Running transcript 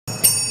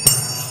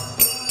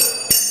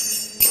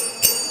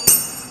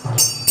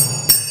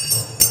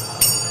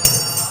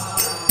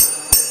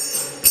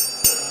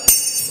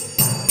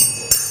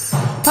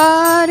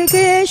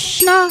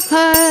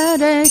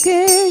Hare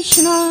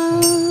Krishna,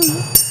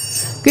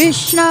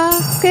 Krishna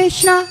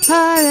Krishna,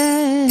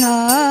 Hare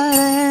Hare,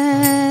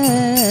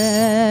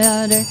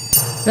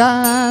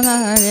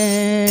 Rama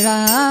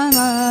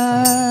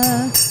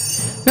Rama,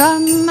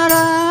 Rama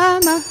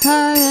Rama,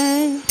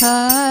 Hare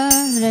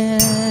Hare.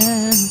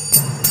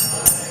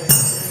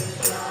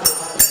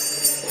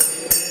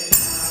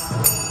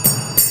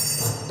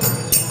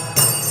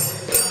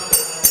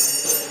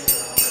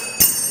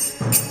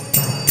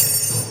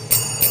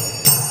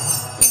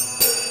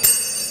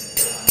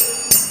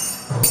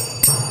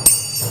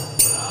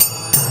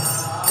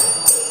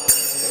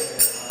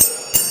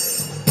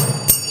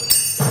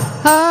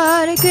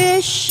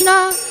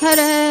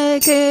 Hare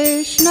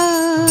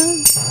Krishna,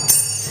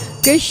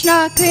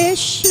 Krishna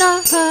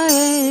Krishna,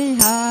 Hare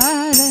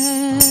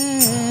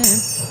Hare,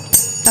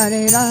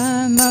 Hare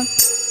Rama,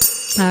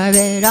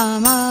 Hare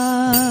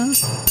Rama,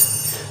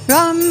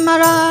 Rama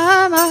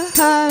Rama,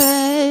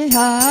 Hare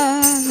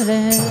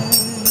Hare.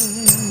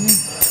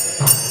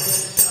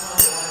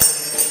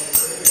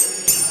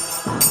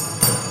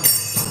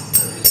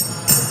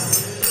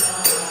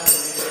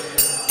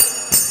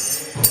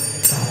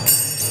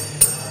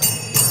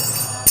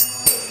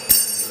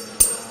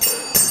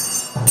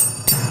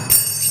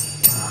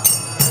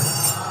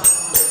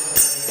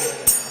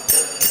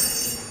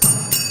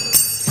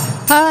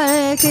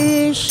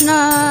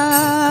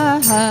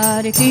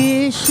 Hare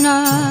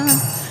Krishna,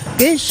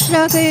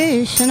 Krishna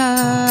Krishna,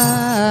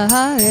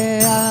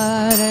 Hare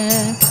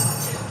Hare,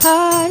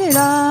 Hare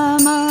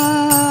Rama,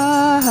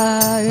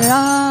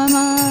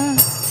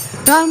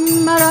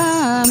 Rama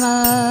Rama,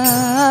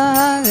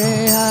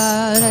 Hare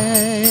Hare.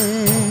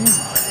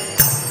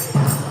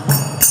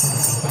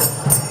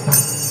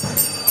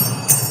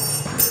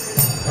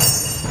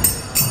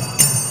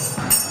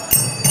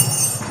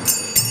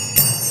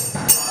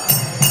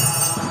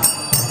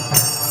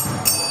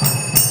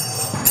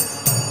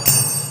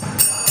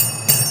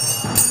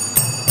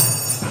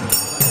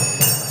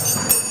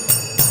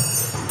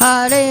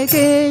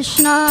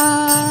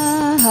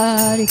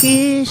 Hare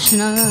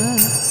Krishna,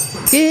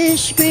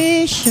 Krishna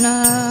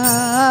Krishna,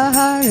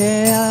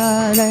 Hare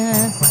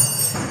Hare,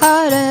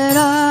 Hare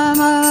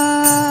Rama,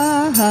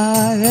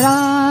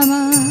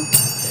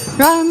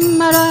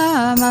 Rama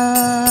Rama,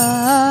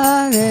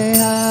 Hare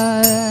Hare.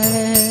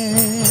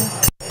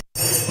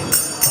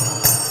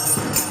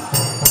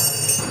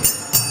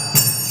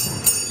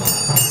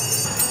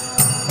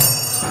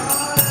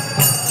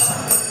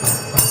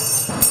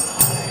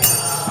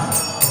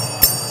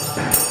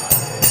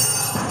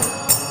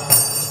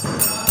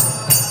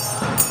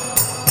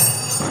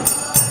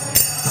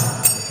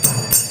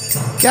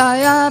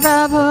 Jaya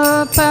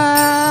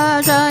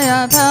Prabhupada,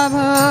 Jaya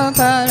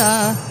Prabhupada,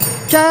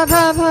 Jaya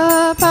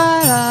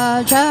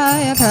Prabhupada,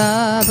 Jaya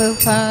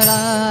Prabhupada.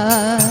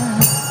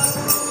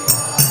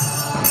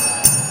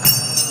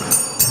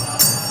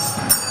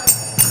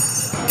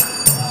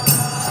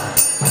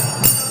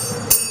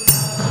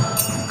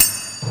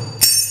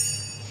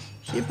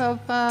 Shri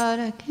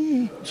Prabhupada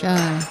ki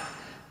Jai.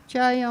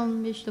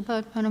 Jayam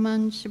Vishnupad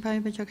Paraman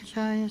Sripaiva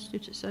Jakachaya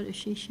Stuta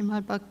Sadashi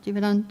Srimad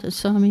Bhaktivedanta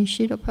Swami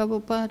Srila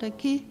Prabhupada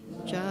ki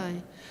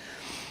Jai.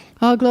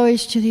 All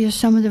glories to the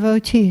Asama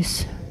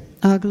devotees.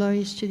 All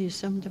glories to the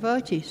Asama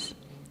devotees.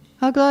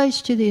 All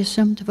glories to the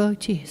Asama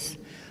devotees.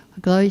 All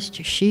glories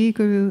to Shri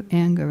Guru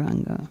and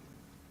Gauranga.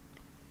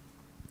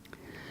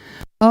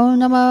 Om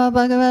Namo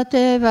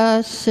Bhagavate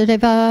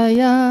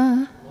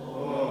Vasudevaya.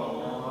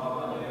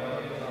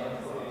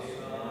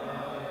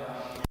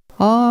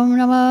 Om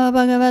Namo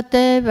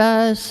Bhagavate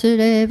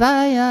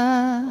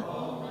Vasudevaya.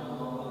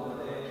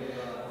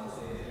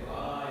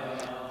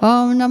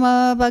 Om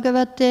Namo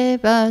Bhagavate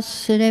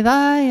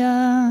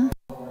Vasudevaya.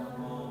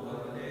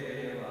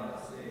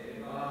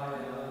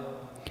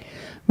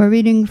 We're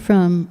reading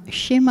from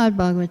Srimad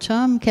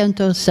Bhagavatam,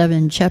 Canto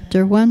 7,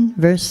 Chapter 1,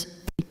 Verse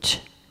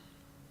 8.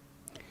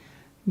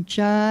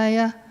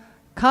 Jaya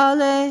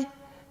Kale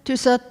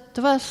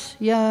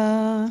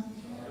Tusattvasya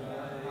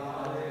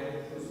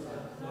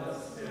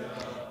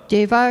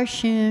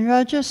Devarshin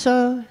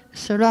Rajaso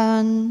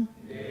Saran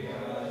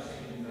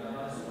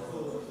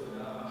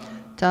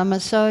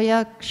Tamaso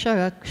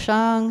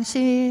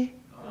Yaksharakshansi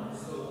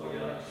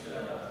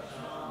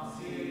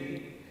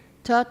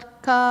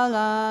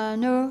Tatkala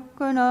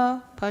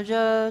Nukuna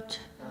Pajat.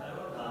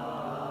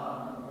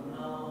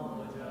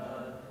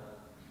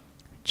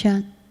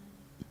 Chant.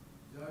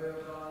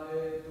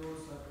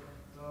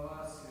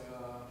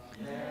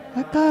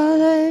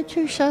 Akale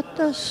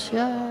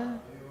Tusattvasya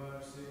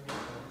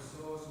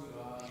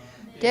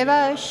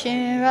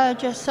Devarshin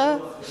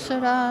Rajasa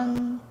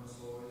Saran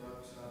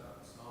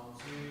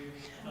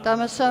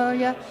Tamaso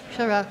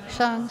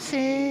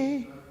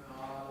Yaksharakshansi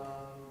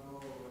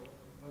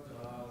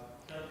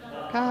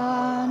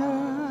Kanu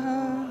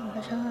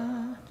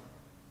Bhajat.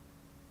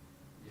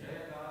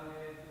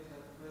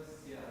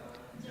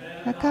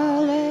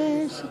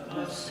 Akale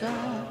Satvasya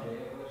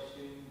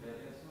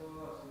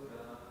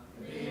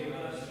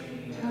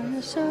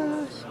Rajasa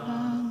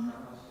Saran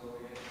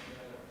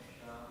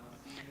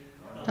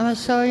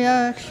Tamaso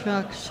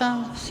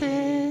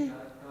Yakshakshangsi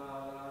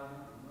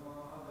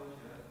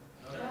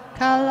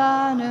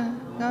Kalanu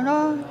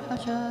Gano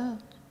Hajat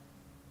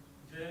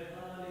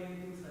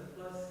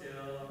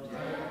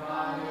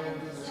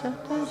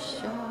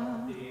Satasya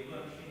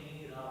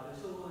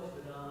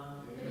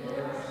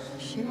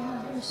Shia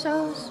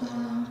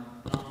Sasman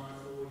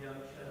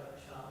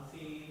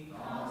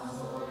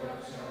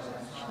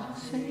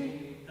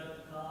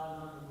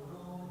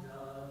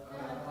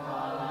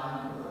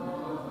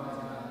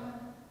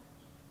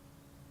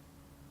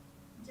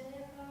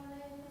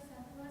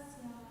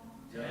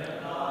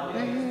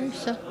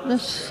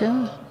Satvasya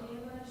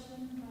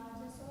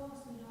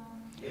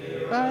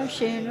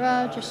Varshin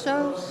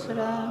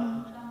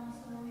Rajasosram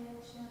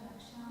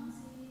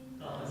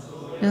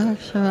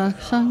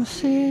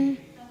Yakshavaksangsi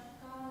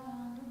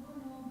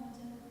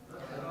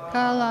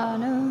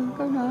Kalanu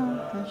Guna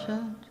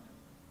Prasad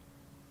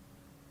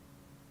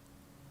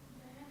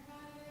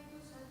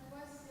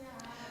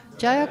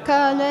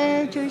Jayakale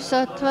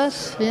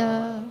Jusatvasya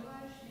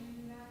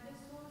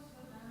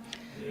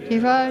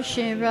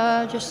Divarshin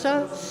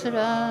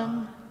Rajasosram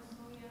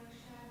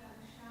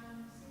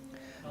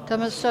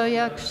Tamaso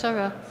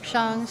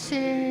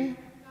Yaksharakshansi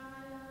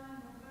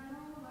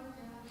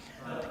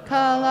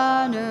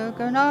Kalanu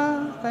Guna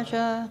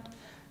Prasad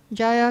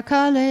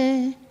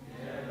Jayakale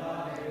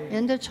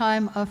in the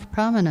time of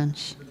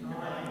prominence.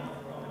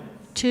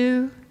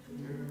 Two,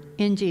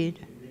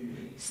 indeed.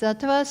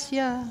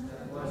 Satvasya,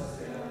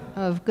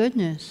 of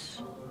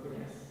goodness.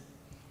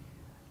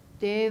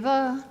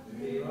 Deva,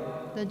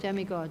 the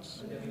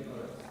demigods.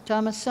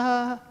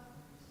 Tamasa,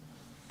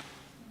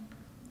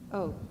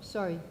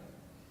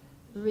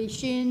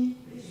 Rishin,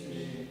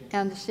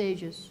 and the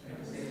sages.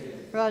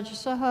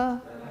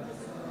 Rajasaha,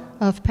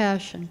 of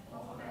passion.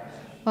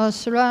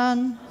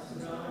 Asuran,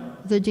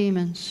 the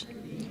demons.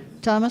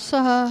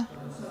 Tamasaha,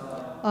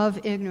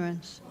 of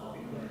ignorance.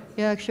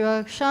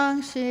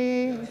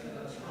 Yakshakshangsi,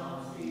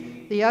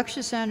 the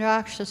Yakshas and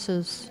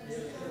Rakshasas.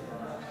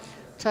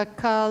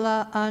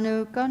 Takala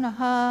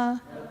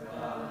Anuganaha,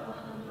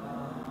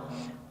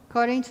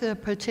 according to the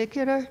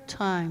particular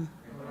time.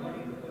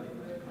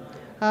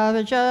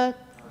 Avajat,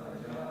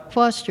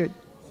 fostered.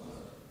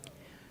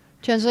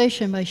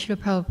 Translation by Srila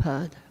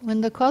Prabhupada.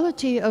 When the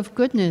quality of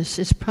goodness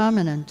is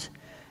prominent,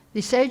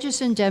 the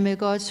sages and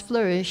demigods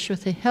flourish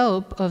with the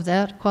help of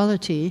that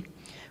quality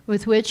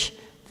with which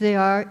they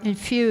are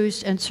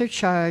infused and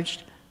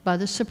surcharged by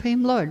the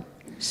Supreme Lord.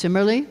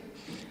 Similarly,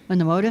 when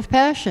the mode of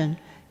passion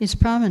is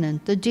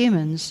prominent, the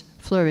demons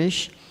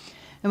flourish,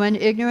 and when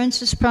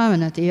ignorance is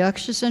prominent, the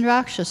Yakshas and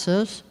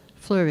Rakshasas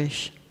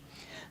flourish.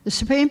 The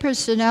Supreme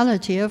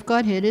Personality of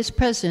Godhead is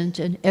present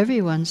in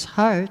everyone's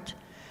heart,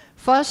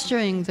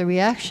 fostering the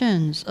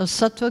reactions of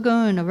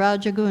Sattvaguna,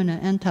 Rajaguna,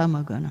 and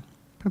Tamaguna.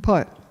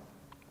 Purport.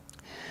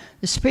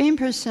 The Supreme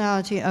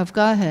Personality of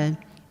Godhead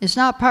is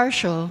not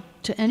partial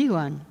to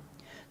anyone.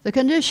 The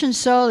conditioned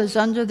soul is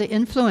under the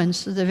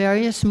influence of the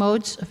various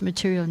modes of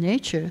material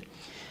nature,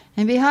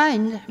 and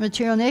behind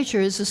material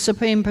nature is the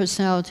Supreme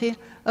Personality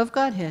of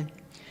Godhead.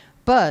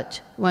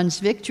 But one's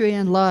victory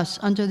and loss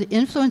under the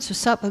influence of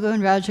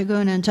Sattva-guna,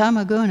 Rajaguna, and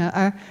Tamaguna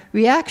are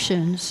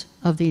reactions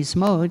of these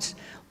modes,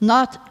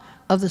 not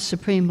of the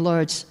Supreme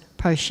Lord's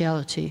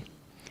partiality.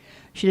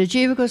 Srila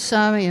Jiva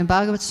Goswami in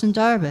Bhagavad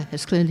Sandarbha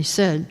has clearly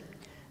said,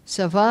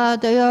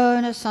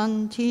 Savadayana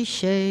santi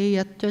she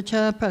yatra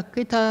cha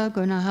prakrita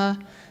gunaha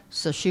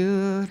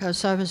sashura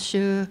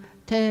sarvashu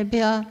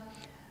tebhya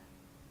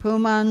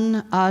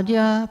puman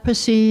adya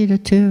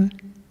prasidatu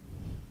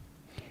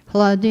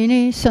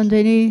hladini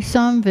sandini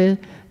samvid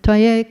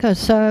tvayeka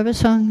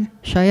sarvasang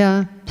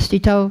shaya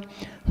stito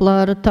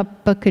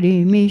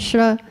hladatappakari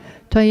mishra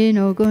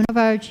tvayino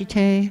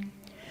gunavarjite.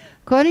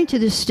 According to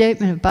this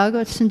statement of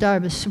Bhagavad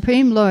Sandarbha, the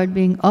Supreme Lord,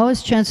 being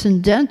always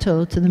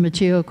transcendental to the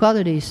material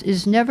qualities,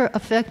 is never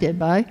affected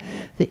by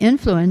the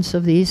influence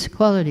of these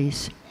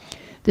qualities.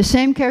 The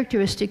same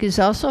characteristic is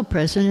also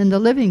present in the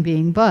living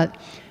being, but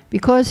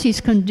because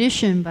he's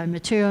conditioned by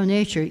material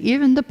nature,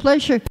 even the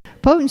pleasure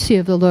potency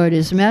of the Lord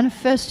is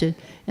manifested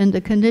in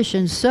the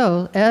conditioned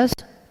soul as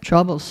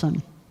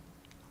troublesome.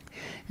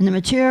 In the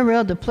material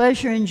world, the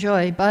pleasure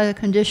enjoyed by the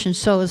conditioned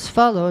soul is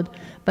followed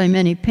by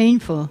many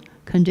painful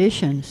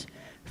conditions.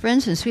 For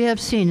instance, we have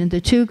seen in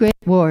the two great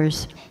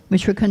wars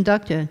which were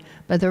conducted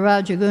by the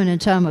Rajaguna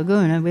and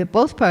Tamaguna, where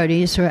both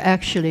parties were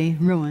actually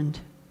ruined.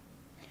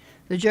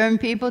 The German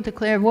people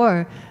declared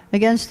war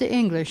against the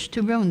English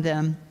to ruin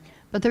them,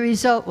 but the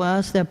result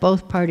was that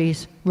both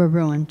parties were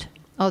ruined.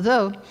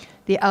 Although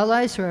the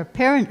Allies were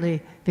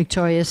apparently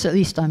victorious, at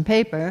least on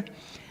paper,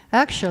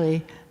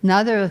 actually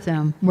neither of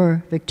them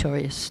were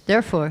victorious.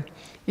 Therefore,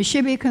 it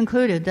should be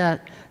concluded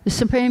that the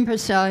Supreme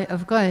Personality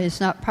of God is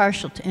not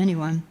partial to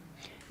anyone.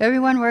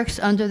 Everyone works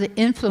under the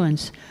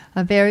influence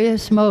of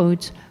various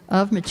modes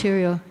of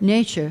material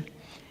nature.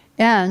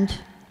 And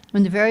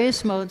when the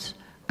various modes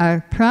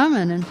are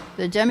prominent,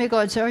 the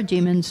demigods or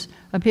demons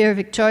appear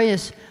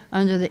victorious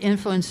under the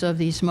influence of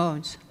these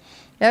modes.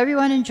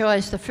 Everyone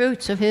enjoys the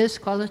fruits of his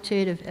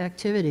qualitative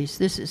activities.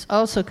 This is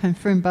also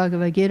confirmed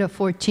Bhagavad Gita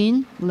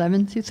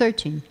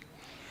 14:11-13.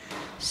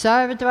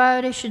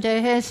 Sarvadvarishu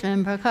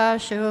dehesmin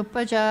prakasha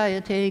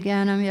upajayate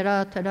jnanam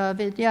yaratara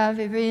vidya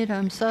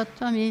vividam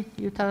sattvam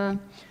yutam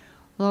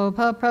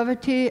lobha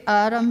pravati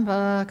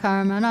arambha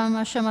karmanam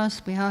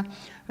ashamasmiha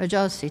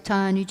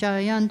rajasitani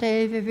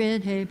jayante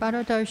vividhe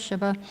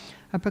bharadarshava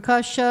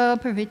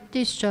aprakasha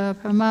pravittischa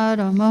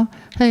pramadama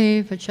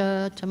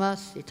hevacha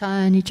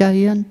tamasitani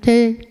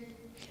jayante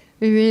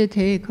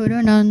vividhe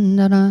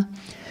kurunandana.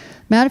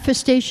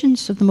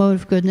 Manifestations of the mode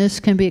of goodness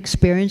can be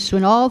experienced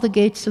when all the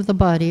gates of the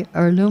body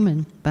are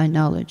illumined by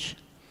knowledge.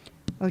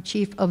 O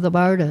chief of the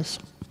Bhardas,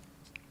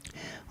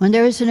 when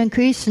there is an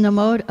increase in the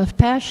mode of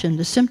passion,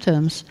 the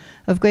symptoms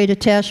of great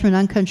attachment,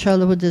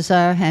 uncontrollable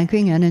desire,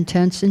 hankering, and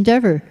intense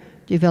endeavor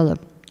develop.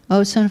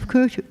 O son of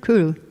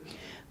Kuru,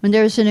 when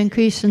there is an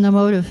increase in the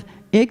mode of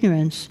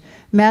ignorance,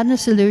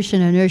 madness,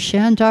 illusion, inertia,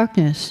 and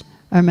darkness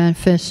are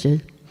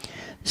manifested.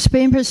 The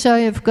Supreme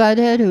Personality of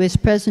Godhead, who is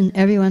present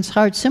in everyone's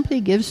heart, simply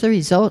gives the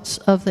results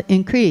of the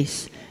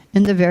increase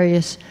in the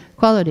various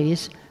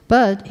qualities,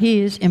 but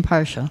he is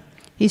impartial.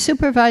 He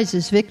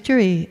supervises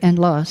victory and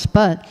loss,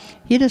 but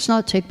he does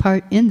not take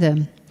part in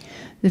them.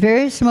 The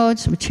various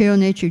modes of material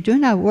nature do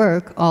not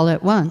work all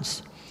at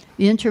once.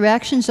 The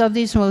interactions of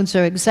these modes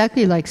are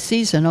exactly like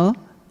seasonal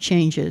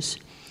changes.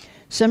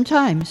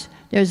 Sometimes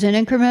there's an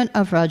increment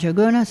of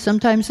Rajaguna,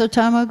 sometimes of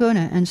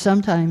Tamaguna, and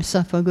sometimes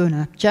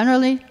Sattva-guna.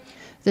 Generally,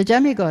 the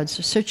demigods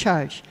are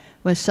surcharged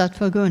with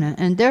Sattva-guna,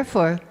 and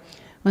therefore,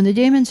 when the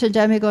demons and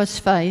demigods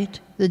fight,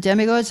 the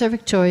demigods are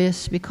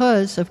victorious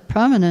because of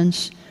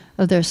prominence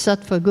of their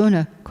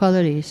Sattva-guna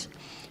qualities.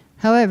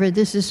 However,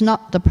 this is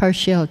not the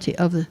partiality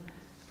of the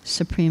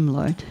Supreme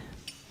Lord.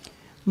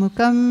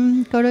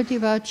 Mukam karati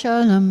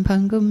vachalam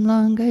pangum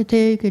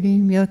langate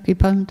girim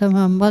yakipam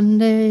tamam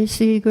vande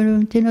si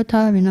gurum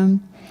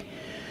tinotavinam.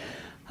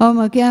 Om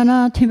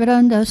Jnana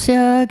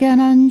Timirandasya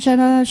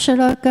Jnananjana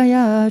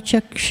Shalakaya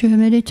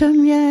Chakshumiritam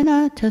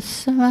Yena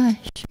Tasmai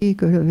Shri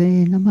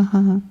Gurave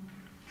Namaha.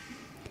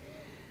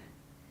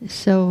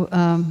 So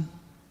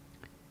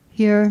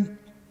here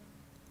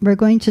we're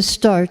going to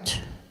start,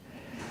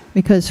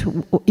 because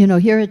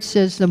here it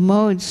says the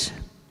modes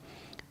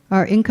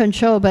are in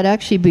control, but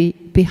actually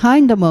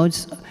behind the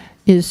modes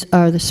is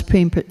the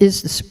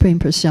Supreme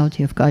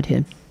Personality of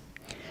Godhead.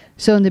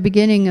 So in the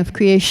beginning of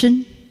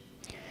creation,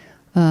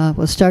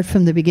 we'll start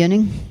from the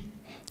beginning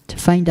to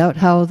find out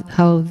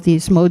how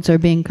these modes are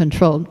being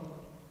controlled.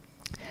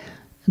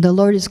 The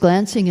Lord is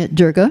glancing at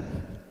Durga,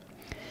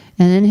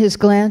 and in his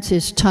glance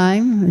is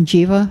time,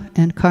 jiva,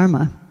 and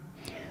karma.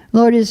 The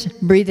Lord is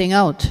breathing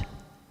out.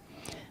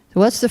 So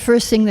what's the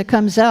first thing that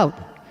comes out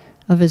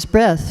of his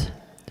breath?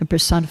 The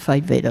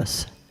personified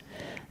Vedas.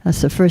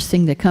 That's the first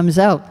thing that comes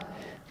out.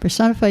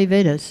 Personified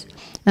Vedas.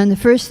 And the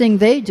first thing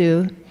they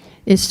do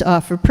is to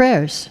offer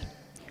prayers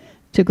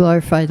to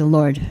glorify the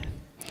Lord.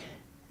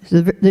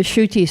 The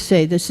Shrutis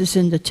say, this is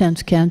in the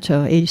 10th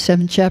canto,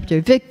 87th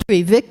chapter,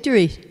 victory,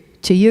 victory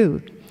to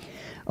you,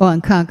 O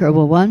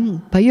unconquerable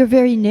one. By your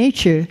very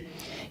nature,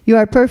 you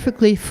are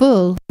perfectly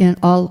full in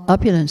all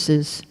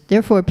opulences.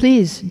 Therefore,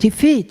 please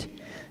defeat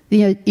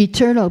the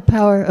eternal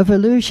power of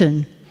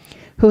illusion,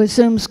 who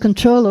assumes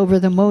control over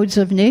the modes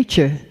of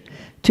nature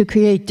to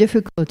create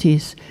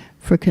difficulties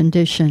for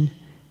conditioned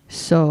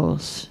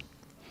souls.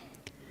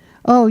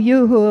 Oh,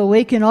 you who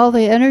awaken all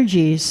the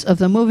energies of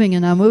the moving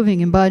and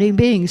unmoving embodied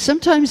beings,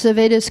 sometimes the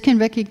Vedas can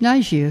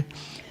recognize you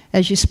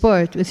as you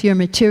sport with your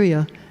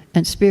material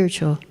and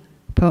spiritual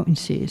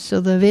potencies. So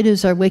the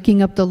Vedas are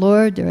waking up the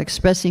Lord, they're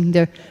expressing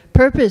their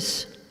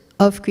purpose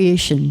of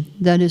creation,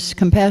 that is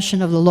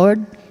compassion of the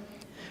Lord,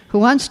 who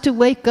wants to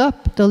wake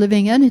up the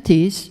living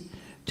entities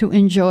to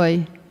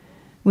enjoy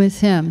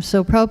with him.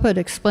 So Prabhupada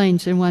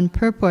explains in one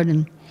purport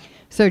in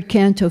 3rd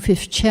canto,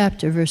 5th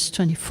chapter, verse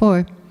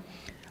 24,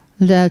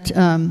 that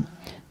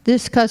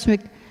this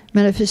cosmic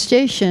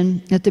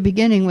manifestation at the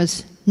beginning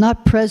was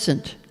not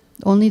present.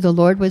 Only the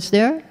Lord was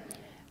there,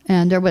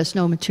 and there was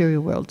no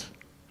material world.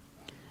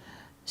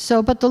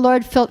 So, but the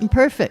Lord felt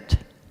imperfect.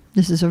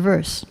 This is a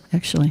verse,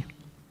 actually.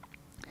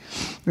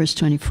 Verse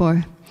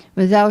 24.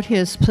 Without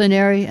his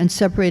plenary and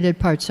separated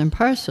parts and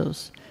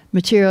parcels,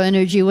 material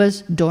energy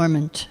was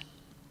dormant,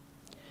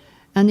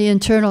 and the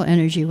internal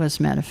energy was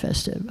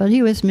manifested. But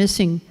he was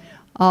missing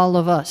all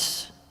of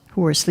us who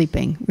were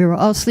sleeping. We were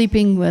all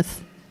sleeping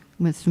with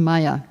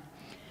Maya.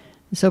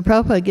 So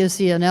Prabhupada gives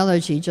the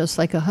analogy, just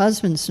like a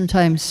husband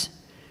sometimes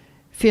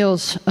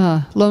feels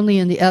lonely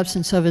in the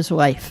absence of his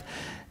wife.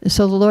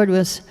 So the Lord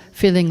was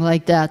feeling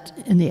like that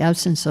in the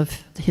absence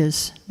of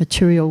his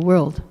material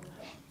world,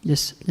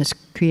 this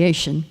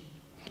creation.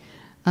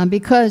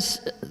 Because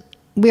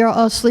we are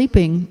all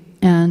sleeping,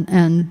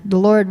 and the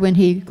Lord, when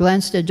he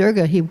glanced at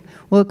Durga, he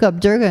woke up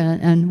Durga,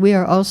 and we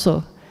are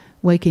also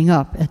waking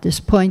up at this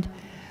point.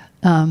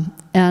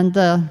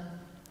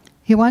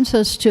 He wants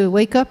us to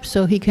wake up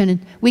so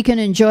we can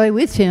enjoy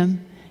with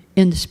him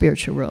in the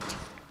spiritual world.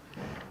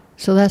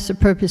 So that's the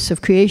purpose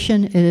of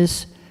creation. It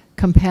is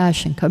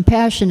compassion.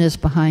 Compassion is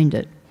behind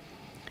it.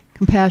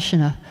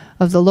 Compassion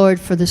of the Lord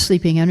for the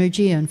sleeping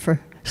energy and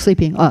for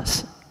sleeping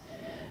us.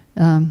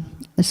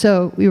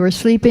 So we were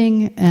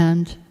sleeping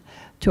and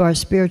to our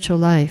spiritual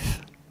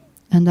life.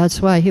 And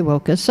that's why he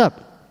woke us up.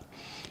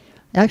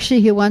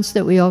 Actually, he wants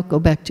that we all go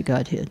back to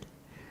Godhead.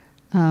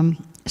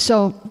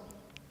 So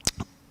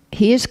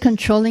he is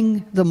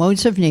controlling the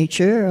modes of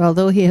nature,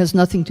 although he has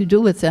nothing to do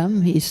with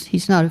them.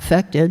 He's not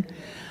affected.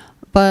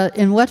 But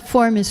in what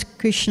form is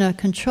Krishna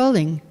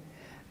controlling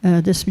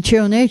this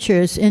material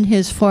nature? Is in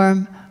his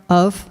form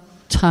of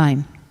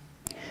time.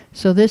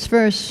 So this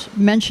verse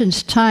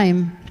mentions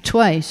time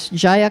twice.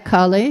 Jaya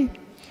Kale,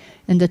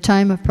 in the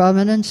time of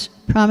prominence,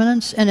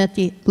 and at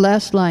the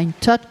last line,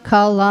 Tat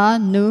Kala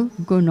Nu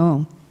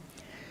Guno.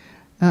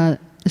 The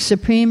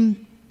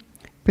supreme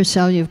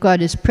personality of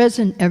God is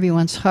present in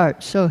everyone's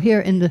heart. So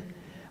here in the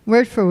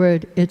word for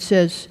word, it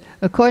says,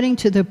 according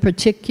to the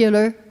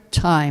particular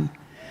time.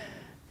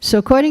 So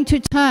according to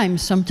time,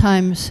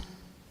 sometimes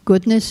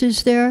goodness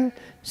is there,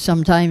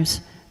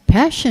 sometimes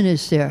passion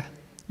is there,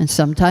 and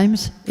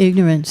sometimes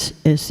ignorance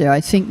is there.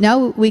 I think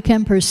now we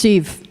can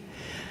perceive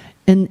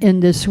in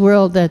this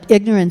world that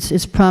ignorance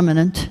is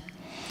prominent.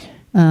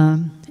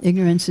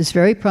 Ignorance is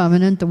very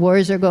prominent. The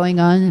wars are going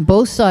on, and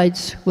both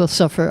sides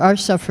are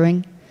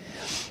suffering.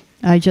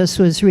 I just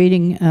was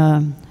reading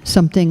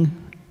something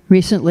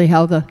recently,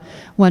 how the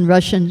one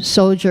Russian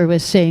soldier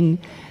was saying,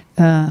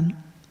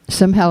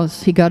 somehow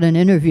he got an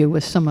interview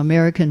with some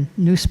American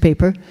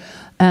newspaper,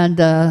 and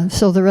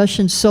so the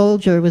Russian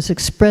soldier was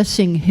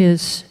expressing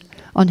his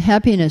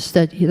unhappiness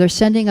that they're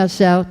sending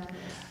us out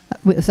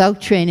without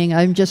training.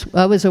 I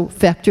was a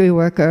factory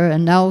worker,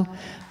 and now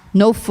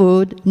no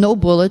food, no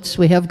bullets.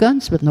 We have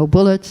guns, but no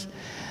bullets.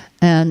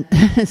 And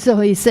so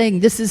he's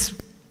saying, this is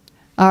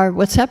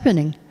what's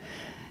happening.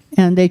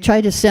 And they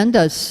try to send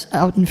us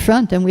out in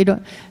front, and we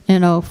don't,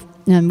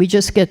 and we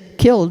just get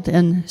killed.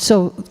 And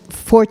so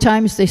 4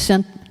 times they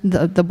sent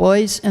the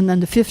boys, and then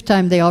the 5th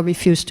time they all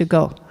refused to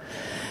go.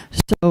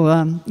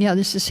 So yeah,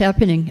 this is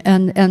happening,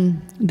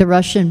 and the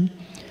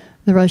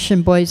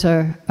Russian boys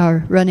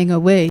are running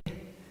away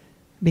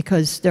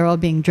because they're all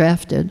being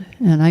drafted.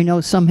 And I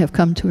know some have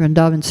come to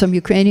Vrindavan. Some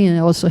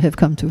Ukrainians also have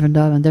come to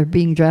Vrindavan. They're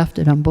being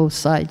drafted on both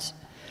sides.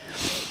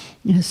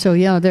 So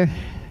yeah,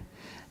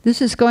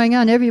 this is going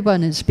on.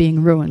 Everyone is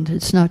being ruined.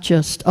 It's not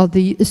just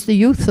it's the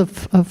youth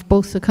of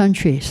both the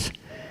countries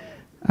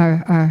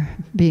are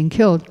being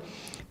killed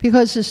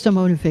because it's the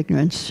mode of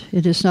ignorance.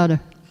 It is not a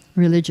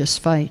religious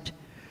fight.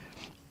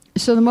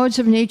 So the modes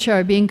of nature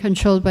are being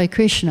controlled by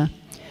Krishna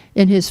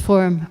in his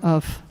form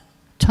of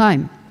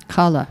time,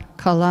 kala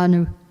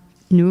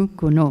nu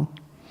guno.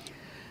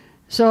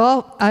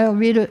 So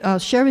I'll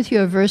share with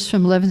you a verse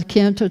from 11th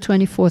Canto,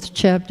 24th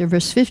chapter,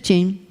 verse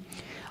 15.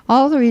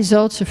 All the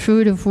results of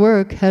fruit of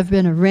work have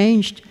been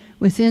arranged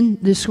within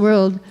this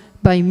world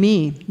by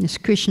me. This is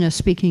Krishna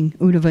speaking,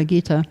 Uddhava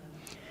Gita.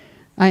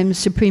 I am the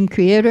Supreme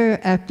Creator,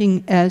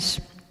 acting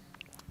as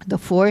the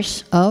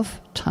force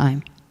of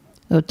time.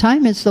 So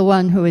time is the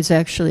one who is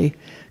actually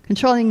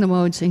controlling the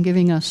modes and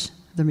giving us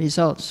the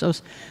results. So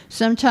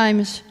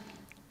sometimes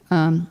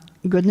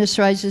goodness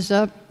rises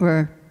up,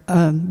 or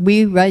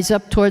we rise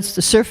up towards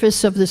the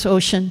surface of this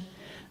ocean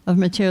of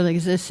material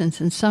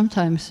existence, and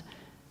sometimes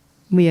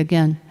we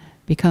again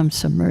become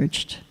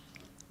submerged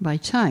by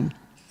time.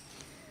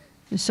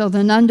 So for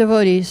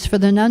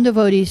the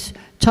non-devotees,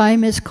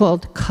 time is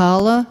called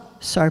Kala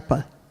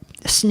Sarpa,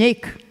 the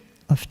snake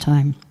of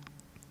time.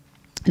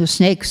 The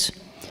snakes,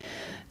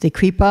 they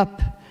creep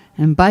up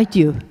and bite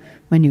you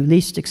when you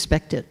least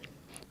expect it.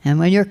 And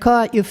when you're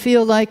caught, you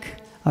feel like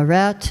a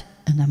rat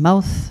in the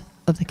mouth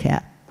of the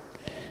cat.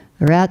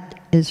 The rat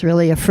is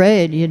really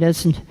afraid.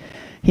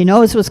 He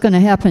knows what's going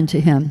to happen to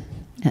him,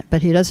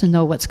 but he doesn't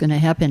know what's going to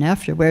happen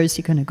after. Where is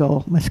he going to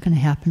go? What's going to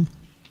happen?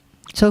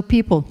 So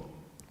people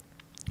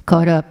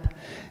caught up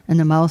in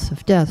the mouth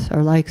of death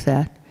are like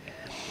that.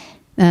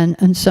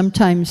 And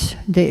sometimes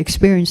they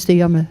experience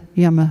the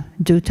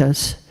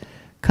Yamadutas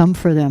come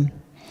for them.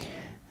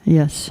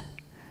 Yes.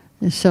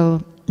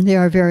 So they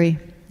are very,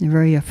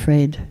 very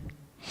afraid.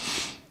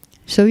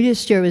 So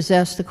Yudhishthira was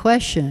asked the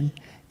question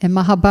in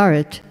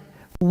Mahabharata,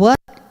 what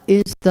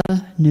is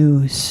the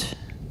news?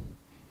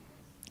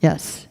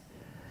 Yes.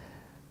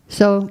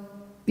 So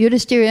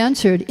Yudhishthira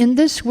answered, in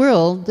this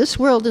world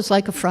is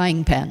like a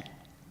frying pan.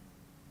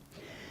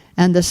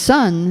 And the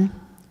sun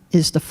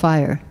is the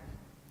fire.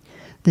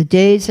 The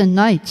days and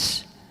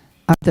nights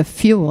are the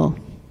fuel.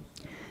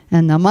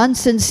 And the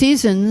months and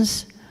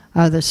seasons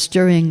are the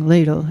stirring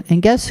ladle.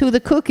 And guess who the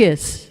cook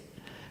is?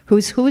 Who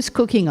is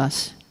cooking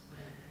us?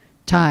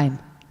 Time.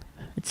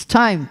 It's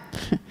time.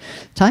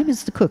 Time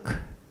is the cook.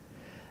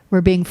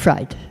 We're being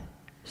fried.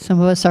 Some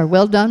of us are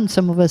well done.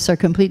 Some of us are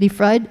completely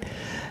fried.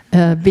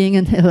 Being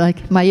in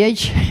like my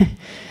age,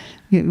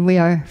 we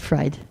are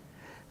fried.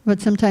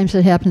 But sometimes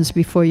it happens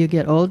before you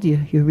get old.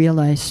 You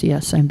realize,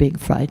 yes, I'm being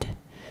fried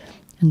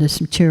in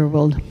this material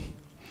world.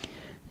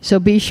 So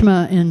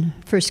Bhishma in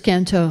 1st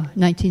Canto,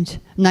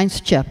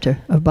 9th chapter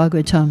of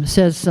Bhagavatam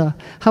says,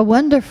 how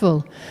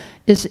wonderful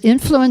is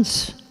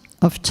influence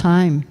of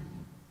time.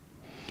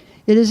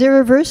 It is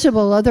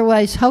irreversible,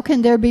 otherwise how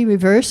can there be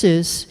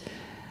reverses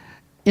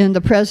in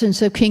the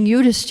presence of King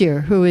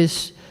Yudhisthira, who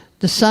is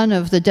the son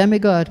of the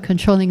demigod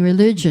controlling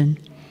religion,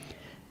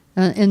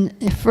 in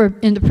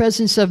the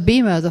presence of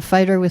Bhima, the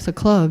fighter with a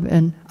club,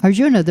 and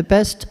Arjuna, the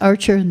best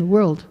archer in the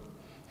world.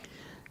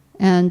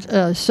 And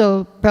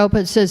so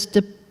Prabhupada says,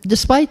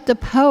 despite the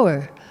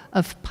power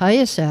of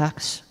pious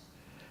acts,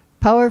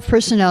 power of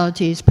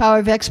personalities, power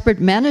of expert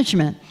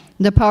management,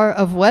 the power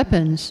of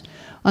weapons,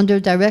 under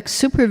direct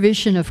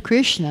supervision of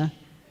Krishna,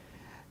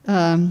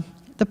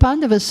 the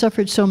Pandavas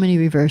suffered so many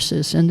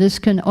reverses, and this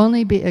can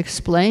only be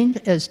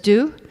explained as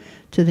due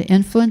to the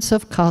influence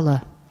of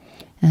Kala,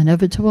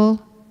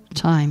 inevitable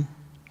time.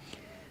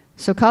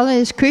 So Kala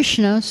is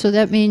Krishna, so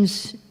that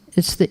means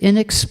it's the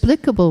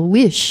inexplicable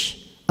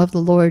wish of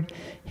the Lord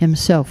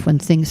himself when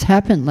things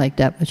happen like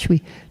that, which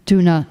we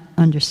do not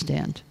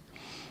understand.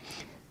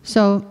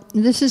 So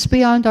this is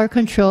beyond our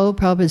control.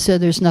 Prabhupada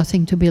said there's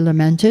nothing to be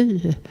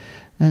lamented.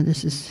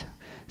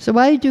 So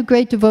why do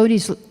great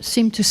devotees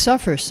seem to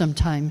suffer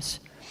sometimes?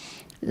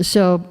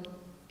 So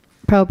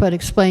Prabhupada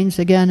explains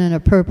again in a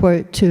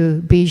purport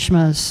to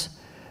Bhishma's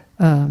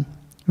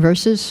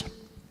verses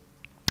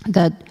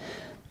that,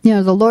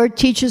 the Lord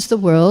teaches the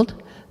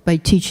world by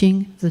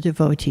teaching the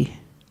devotee.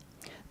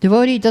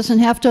 Devotee doesn't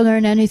have to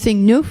learn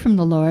anything new from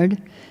the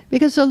Lord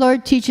because the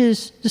Lord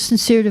teaches the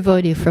sincere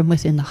devotee from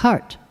within the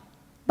heart.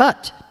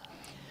 But,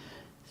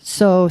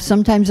 so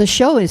sometimes a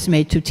show is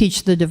made to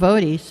teach the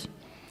devotees,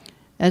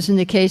 as in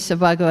the case of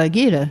Bhagavad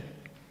Gita.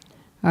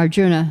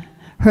 Arjuna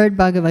heard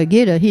Bhagavad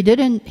Gita. He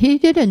didn't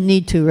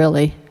need to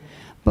really,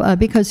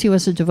 because he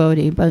was a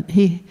devotee, but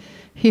he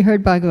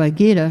heard Bhagavad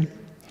Gita.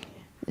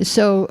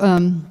 So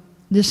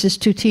this is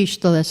to teach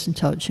the less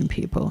intelligent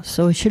people.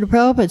 So Srila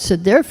Prabhupada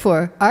said,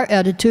 therefore, our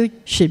attitude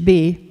should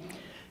be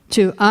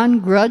to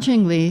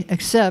ungrudgingly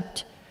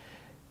accept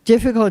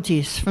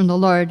difficulties from the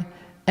Lord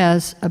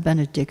as a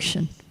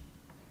benediction.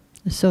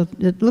 So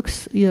it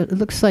looks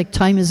like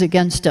time is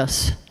against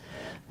us.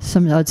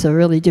 Somehow it's a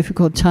really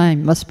difficult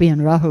time, must be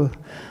in Rahu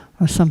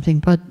or something.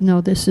 But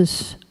no, this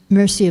is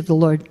mercy of the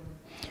Lord.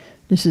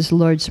 This is the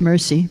Lord's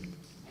mercy.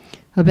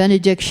 A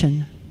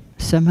benediction,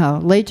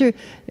 somehow. Later,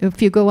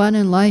 if you go on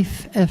in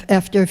life,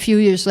 after a few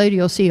years later,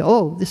 you'll see,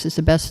 oh, this is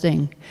the best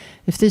thing.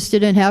 If this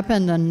didn't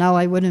happen, then now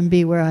I wouldn't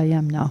be where I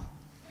am now.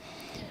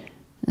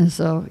 And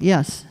so,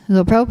 yes.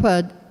 So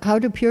Prabhupada, how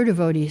do pure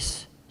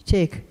devotees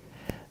take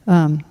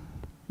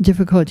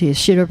difficulties?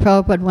 Srila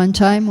Prabhupada one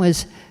time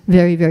was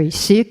very, very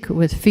sick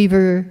with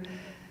fever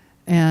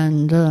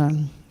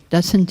and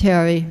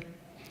dysentery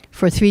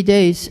for 3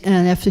 days.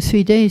 And after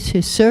 3 days,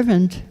 his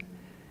servant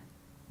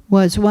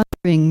was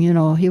wondering,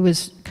 he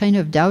was kind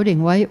of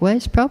doubting, why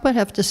does Prabhupada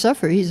have to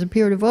suffer? He's a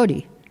pure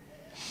devotee.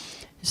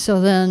 So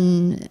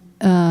then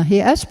he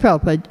asked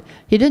Prabhupada,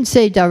 he didn't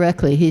say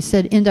directly, he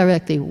said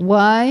indirectly,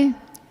 why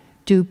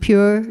do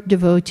pure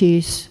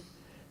devotees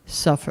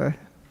suffer?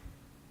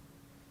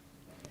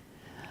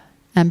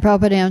 And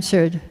Prabhupada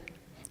answered,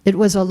 it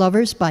was a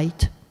lover's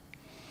bite.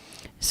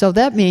 So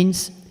that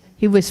means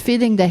he was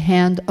feeling the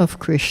hand of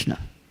Krishna.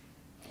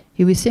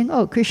 He was saying,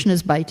 oh,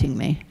 Krishna's biting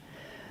me.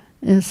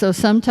 And so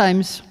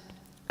sometimes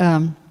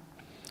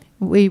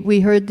we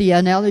heard the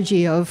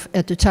analogy of,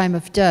 at the time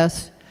of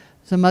death,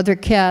 the mother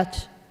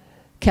cat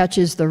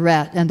catches the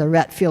rat, and the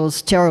rat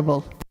feels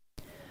terrible.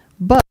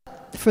 But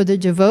for the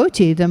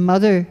devotee, the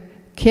mother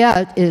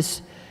cat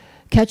is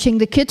catching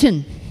the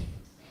kitten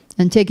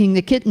and taking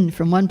the kitten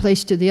from one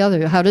place to the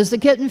other. How does the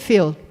kitten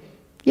feel?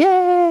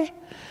 Yay!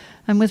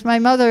 I'm with my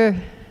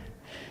mother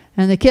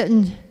and the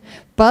kitten.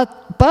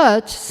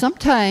 But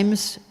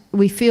sometimes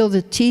we feel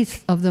the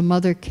teeth of the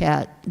mother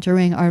cat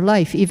during our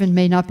life, even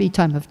may not be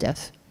time of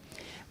death.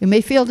 We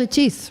may feel the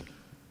teeth,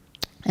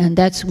 and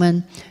that's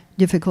when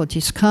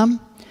difficulties come.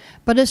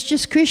 But it's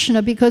just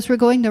Krishna, because we're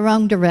going the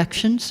wrong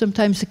direction.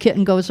 Sometimes the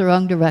kitten goes the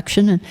wrong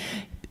direction, and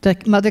the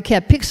mother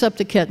cat picks up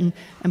the kitten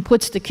and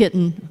puts the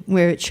kitten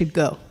where it should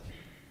go.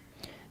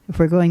 If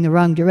we're going the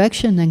wrong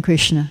direction, then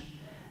Krishna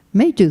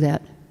may do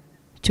that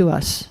to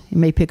us. He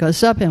may pick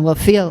us up and we'll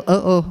feel,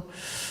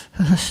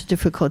 that's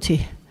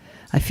difficulty.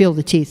 I feel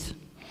the teeth.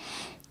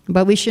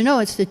 But we should know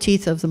it's the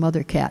teeth of the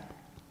mother cat.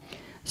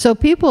 So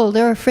people,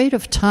 they're afraid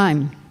of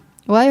time.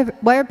 Why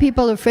are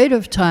people afraid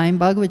of time?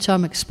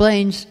 Bhagavatam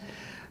explains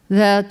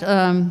that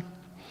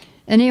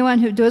anyone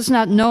who does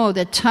not know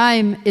that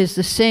time is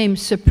the same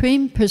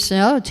Supreme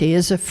Personality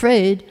is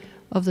afraid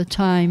of the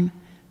time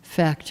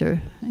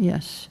factor.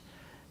 Yes.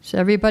 So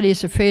everybody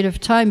is afraid of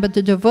time, but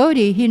the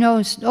devotee, he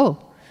knows,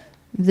 oh,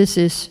 this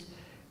is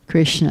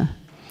Krishna.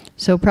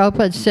 So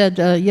Prabhupada said,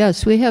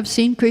 yes, we have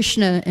seen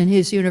Krishna in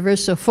his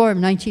universal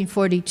form,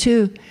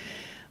 1942,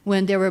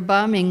 when they were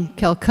bombing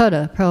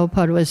Calcutta.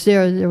 Prabhupada was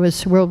there. There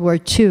was World War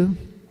II.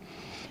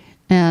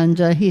 And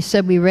he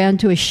said we ran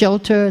to a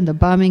shelter and the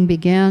bombing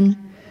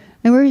began.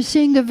 And we were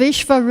seeing the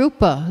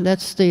Vishvarupa.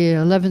 That's the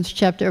 11th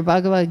chapter of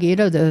Bhagavad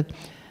Gita, the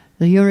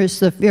universe,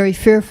 the very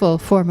fearful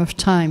form of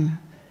time.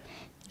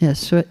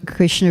 Yes, what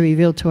Krishna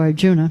revealed to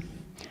Arjuna.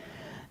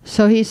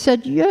 So he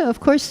said, yeah, of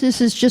course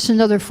this is just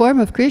another form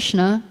of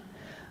Krishna,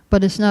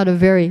 but it's not a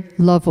very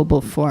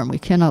lovable form. We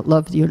cannot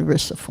love the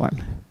universal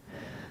form.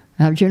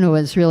 Arjuna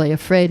was really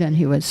afraid, and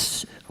he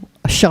was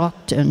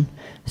shocked, and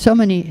so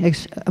many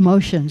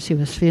emotions he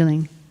was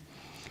feeling.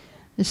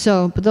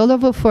 So, but the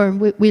lovable form,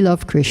 we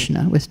love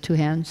Krishna with two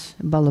hands,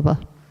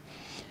 Ballabha.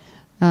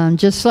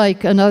 Just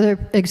like another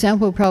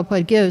example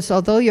Prabhupada gives,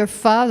 although your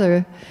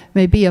father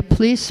may be a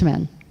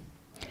policeman,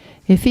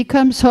 if he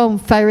comes home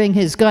firing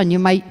his gun, you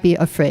might be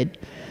afraid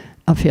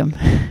of him.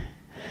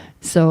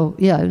 So,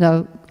 yeah,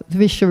 now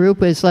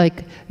Vishwarupa is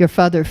like your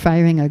father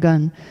firing a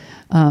gun.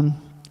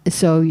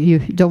 So you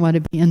don't want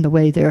to be in the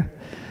way there.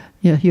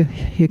 You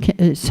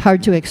it's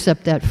hard to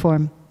accept that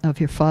form of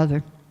your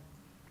father.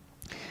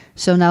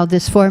 So now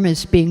this form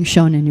is being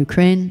shown in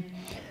Ukraine,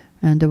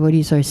 and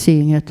devotees are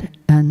seeing it.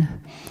 And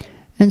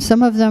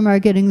some of them are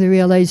getting the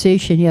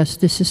realization, yes,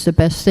 this is the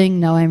best thing.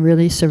 Now I'm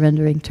really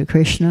surrendering to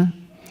Krishna.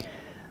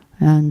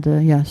 And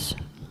yes,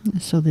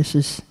 so this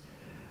is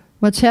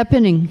what's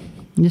happening.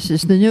 This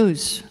is the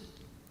news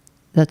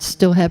that's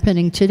still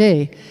happening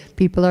today.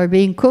 People are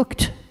being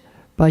cooked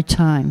by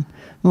time.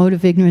 Mode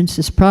of ignorance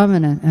is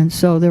prominent, and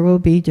so there will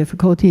be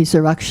difficulties.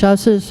 The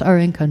Rakshasas are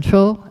in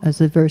control, as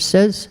the verse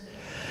says.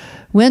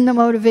 When the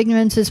mode of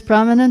ignorance is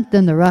prominent,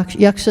 then the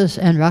Yakshas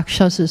and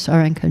Rakshasas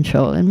are in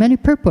control. In many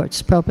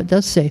purports, Prabhupada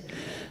does say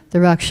the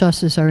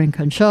Rakshasas are in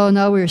control.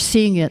 Now we're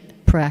seeing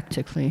it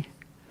practically.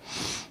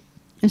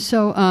 And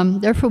so,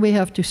 therefore, we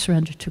have to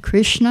surrender to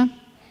Krishna.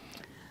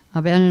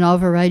 Abandon all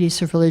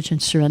varieties of religion,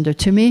 surrender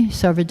to me.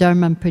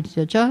 Sarvadharmam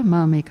prityaja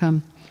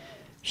mamekam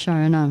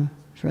sharanam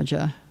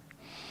vraja.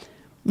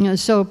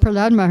 So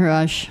Prahlad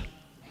Maharaj,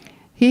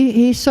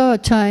 he saw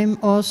time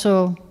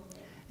also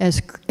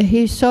as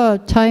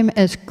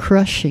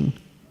crushing.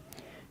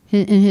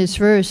 In his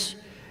verse,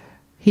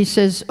 he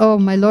says, "Oh,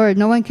 my Lord,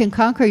 no one can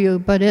conquer you,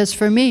 but as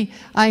for me,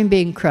 I am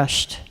being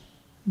crushed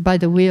by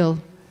the wheel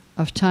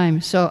of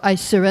time. So I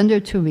surrender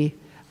to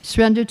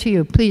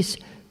you. Please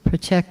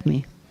protect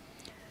me."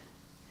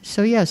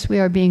 So yes, we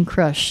are being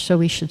crushed, so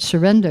we should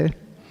surrender.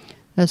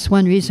 That's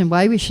one reason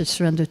why we should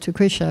surrender to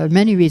Krishna. There are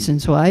many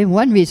reasons why.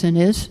 One reason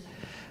is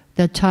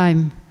that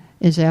time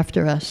is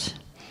after us.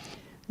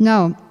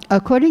 Now,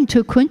 according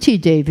to Kunti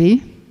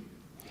Devi,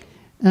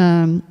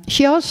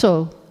 she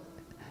also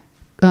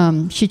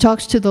she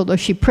talks to the Lord.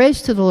 She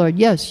prays to the Lord.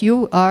 Yes,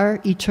 you are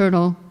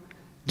eternal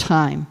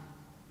time,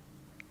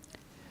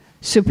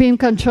 supreme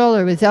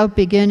controller without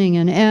beginning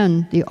and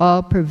end, the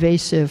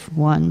all-pervasive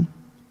one.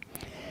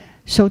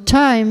 So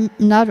time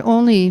not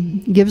only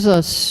gives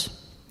us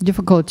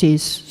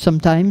difficulties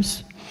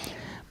sometimes,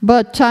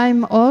 but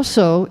time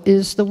also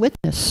is the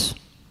witness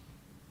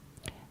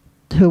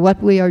to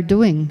what we are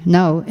doing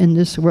now in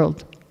this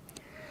world.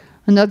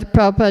 Another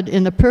Prabhupada,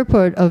 in the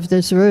purport of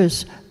this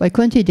verse by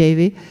Kunti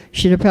Devi,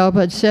 Srila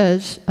Prabhupada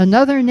says,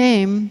 another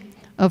name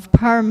of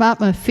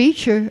Paramatma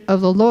feature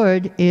of the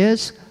Lord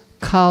is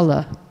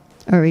Kala,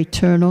 or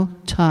eternal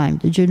time.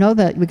 Did you know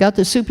that? We got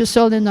the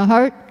supersoul in the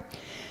heart,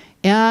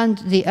 and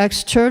the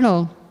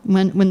external,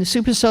 when the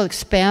supersoul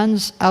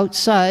expands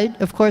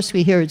outside, of course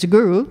we hear it's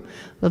Guru.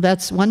 Well,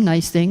 that's one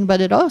nice thing,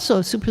 but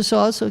supersoul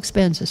also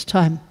expands as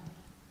time.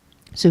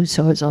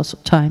 Supersoul is also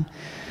time.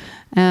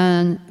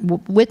 And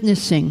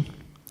witnessing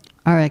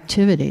our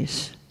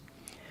activities.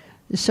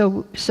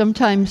 So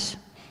sometimes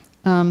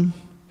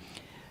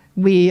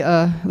we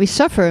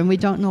suffer and we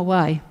don't know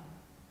why.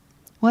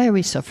 Why are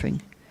we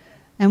suffering?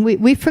 And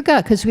we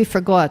forgot, because we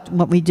forgot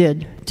what we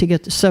did to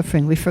get the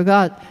suffering. We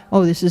forgot,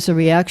 oh, this is a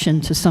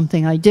reaction to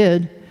something I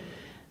did.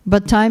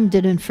 But time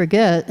didn't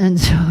forget, and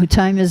so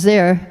time is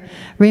there,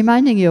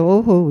 reminding you,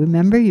 oh,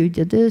 remember you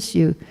did this,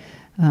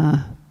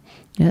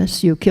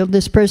 yes, you killed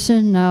this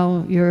person,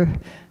 now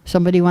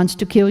somebody wants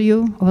to kill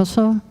you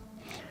also.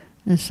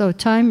 And so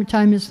time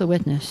is the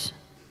witness.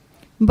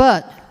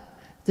 But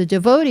the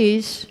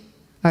devotees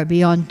are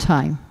beyond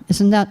time.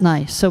 Isn't that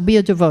nice? So be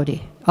a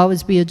devotee.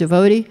 Always be a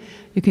devotee.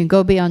 You can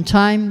go beyond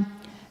time.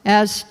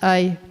 As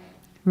I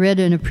read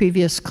in a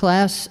previous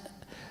class,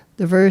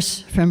 the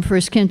verse from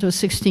 1 Canto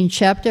 16th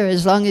chapter,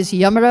 as long as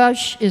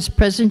Yamaraj is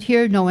present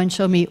here, no one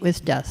shall meet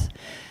with death.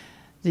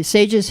 The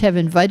sages have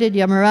invited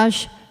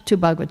Yamaraj to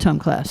Bhagavatam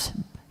class.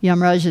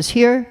 Yamaraj is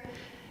here,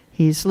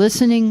 he's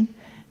listening,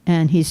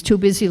 and he's too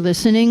busy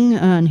listening,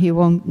 and he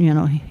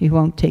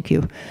won't take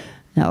you.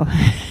 No.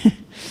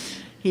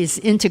 He's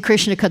into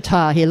Krishna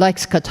Katha, he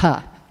likes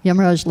Katha.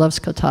 Yamaraj loves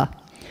Katha.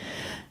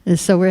 And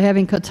so we're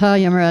having Katha,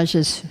 Yamaraj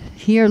is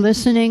here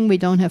listening, we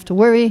don't have to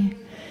worry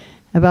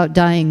about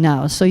dying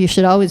now. So you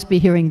should always be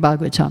hearing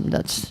Bhagavatam,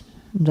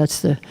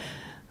 that's the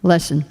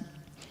lesson.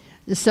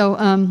 So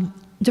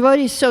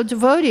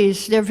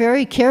devotees, they're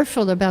very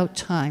careful about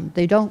time.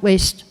 They don't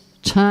waste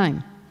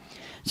time.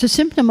 It's a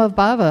symptom of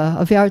bhava,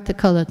 of yartha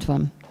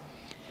kalatvam.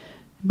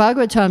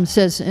 Bhagavatam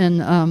says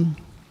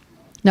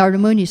Narada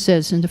Muni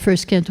says in the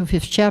 1st Canto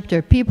 5th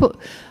chapter, people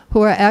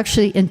who are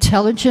actually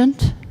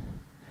intelligent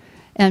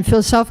and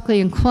philosophically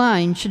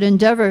inclined should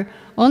endeavor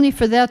only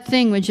for that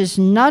thing which is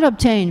not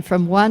obtained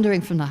from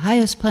wandering from the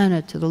highest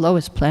planet to the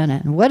lowest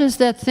planet. And what is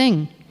that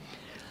thing?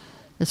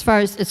 As far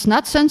as, it's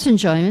not sense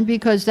enjoyment,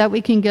 because that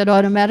we can get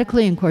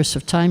automatically in course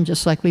of time,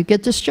 just like we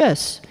get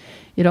distress.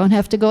 You don't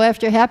have to go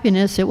after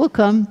happiness, it will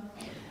come.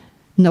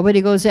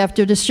 Nobody goes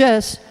after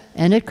distress,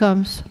 and it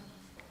comes.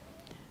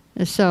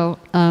 So,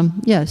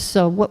 yes,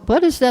 so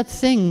what is that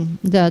thing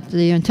that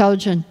the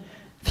intelligent,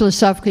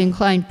 philosophically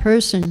inclined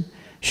person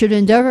should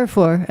endeavor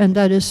for? And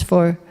that is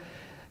for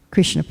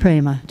Krishna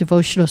Prema,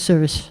 devotional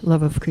service,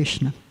 love of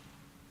Krishna.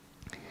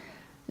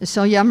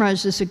 So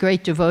Yamaraj is a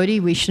great devotee.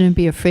 We shouldn't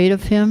be afraid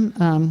of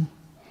him.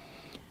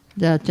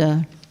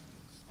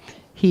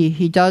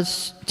 He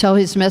does tell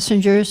his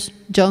messengers,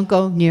 don't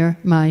go near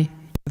my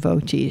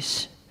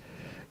devotees.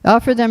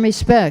 Offer them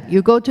respect.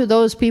 You go to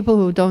those people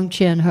who don't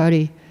chant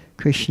Hare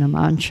Krishna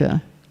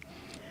mantra.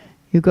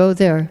 You go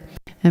there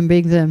and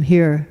bring them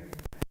here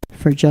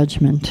for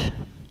judgment.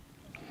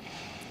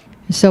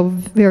 So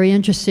very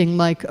interesting,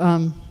 like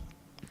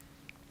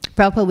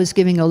Prabhupada was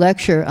giving a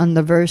lecture on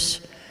the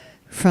verse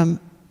from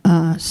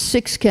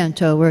 6th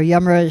canto where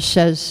Yamaraj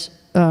says,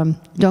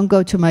 don't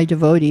go to my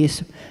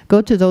devotees,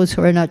 go to those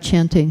who are not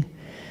chanting.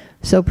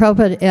 So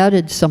Prabhupada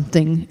added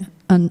something,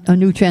 a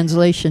new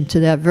translation to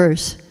that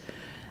verse.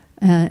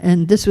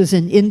 And this was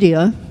in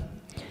India,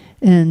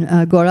 in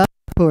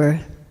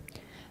Gorakhpur.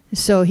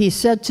 So he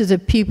said to the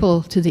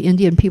people, to the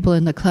Indian people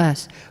in the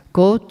class,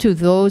 go to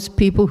those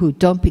people who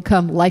don't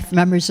become life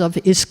members of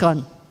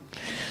ISKCON.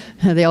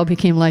 They all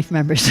became life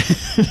members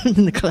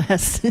in the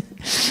class.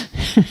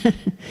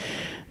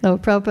 So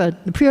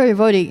Prabhupada, the pure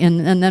devotee,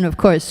 and then of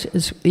course,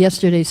 as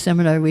yesterday's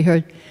seminar we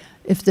heard,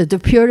 if the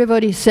pure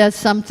devotee says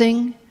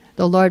something,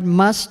 the Lord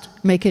must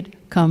make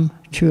it come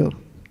true.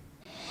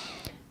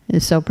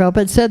 And so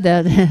Prabhupada said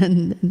that,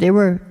 and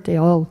they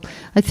all,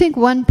 I think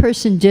one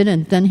person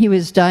didn't, then he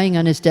was dying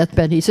on his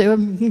deathbed. He said,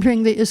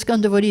 bring the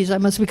ISKCON devotees, I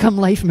must become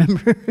life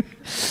member.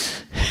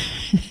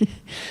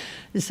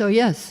 So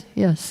yes.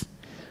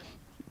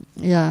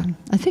 Yeah,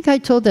 I think I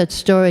told that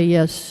story,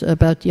 yes,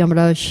 about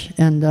Yamaraj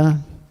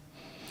and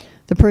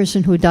the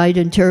person who died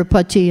in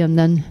Tirupati, and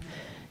then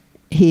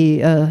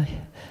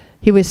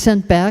he was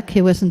sent back.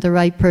 He wasn't the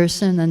right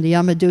person, and the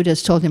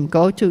Yamadutas told him,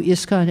 go to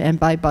ISKCON and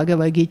buy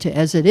Bhagavad Gita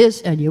as it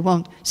is, and you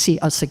won't see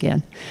us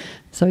again.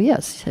 So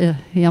yes,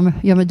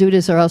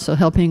 Yamadutas are also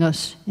helping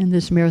us in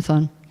this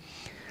marathon.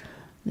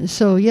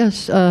 So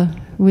yes,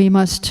 we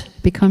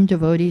must become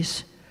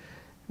devotees.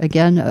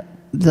 Again,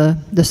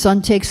 the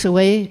sun takes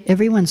away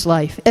everyone's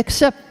life,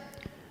 except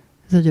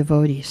the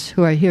devotees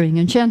who are hearing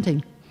and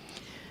chanting.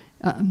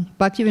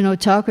 Bhaktivinoda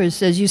Thakur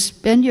says, you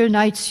spend your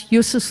nights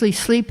uselessly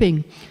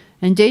sleeping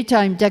and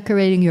daytime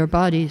decorating your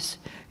bodies.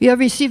 You have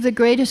received the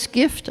greatest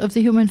gift of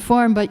the human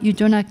form, but you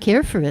do not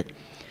care for it.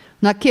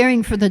 Not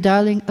caring for the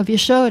darling of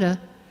Yashoda,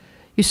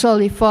 you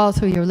slowly fall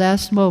through your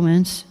last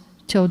moments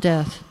till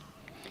death.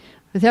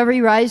 With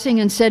every rising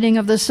and setting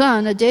of the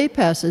sun, a day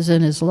passes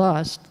and is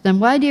lost. Then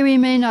why do you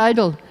remain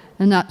idle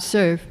and not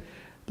serve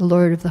the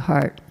Lord of the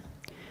heart?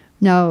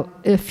 Now,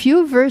 a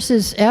few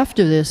verses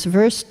after this,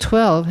 verse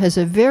 12, has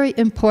a very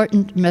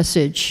important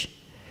message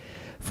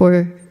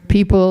for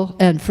people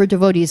and for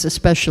devotees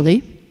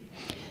especially.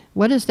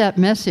 What is that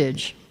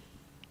message?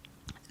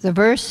 The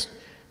verse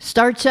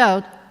starts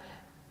out,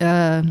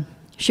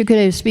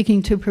 Shukadeva is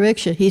speaking to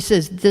Pariksha. He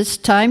says, this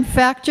time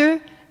factor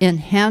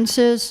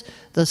enhances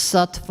the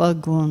sattva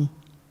gun.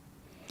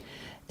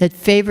 It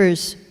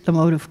favors the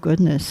mode of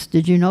goodness.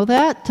 Did you know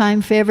that?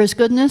 Time favors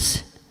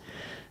goodness?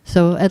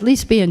 So at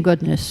least be in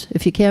goodness.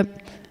 If you can't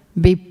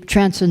be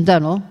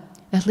transcendental,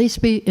 at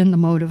least be in the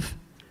mode of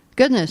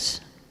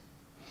goodness.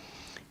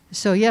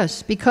 So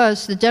yes,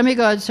 because the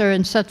demigods are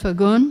in sattva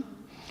gun,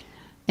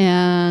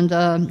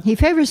 and he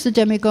favors the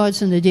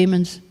demigods, and the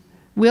demons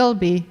will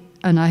be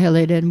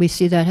annihilated. And we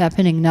see that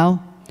happening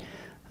now,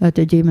 that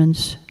the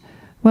demons,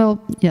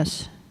 well,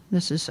 yes,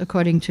 this is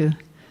according to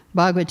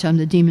Bhagavatam,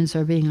 the demons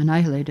are being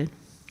annihilated.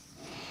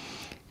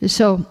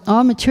 So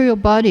all material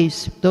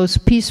bodies, those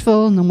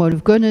peaceful in the mode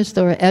of goodness,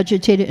 those who are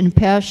agitated in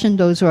passion,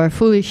 those who are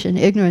foolish in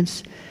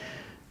ignorance,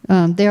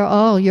 they are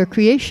all your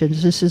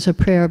creations. This is a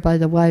prayer by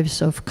the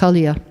wives of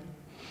Kaliya.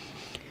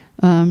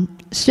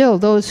 Still,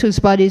 those whose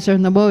bodies are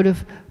in the mode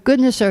of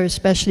goodness are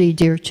especially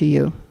dear to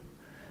you.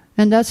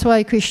 And that's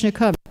why Krishna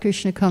comes.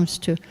 Krishna comes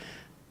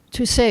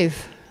to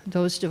save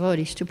those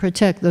devotees, to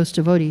protect those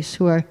devotees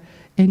who are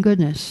in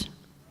goodness.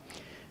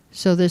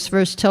 So this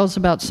verse tells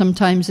about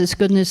sometimes it's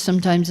goodness,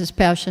 sometimes it's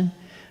passion.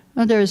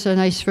 And there's a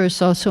nice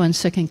verse also in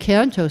 2nd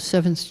Canto,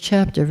 7th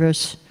chapter,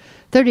 verse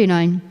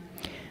 39,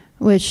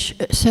 which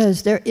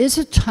says, there is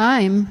a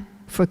time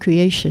for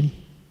creation.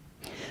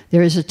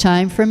 There is a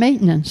time for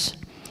maintenance.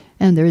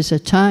 And there is a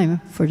time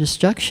for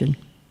destruction.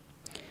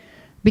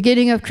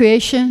 Beginning of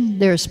creation,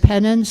 there's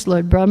penance,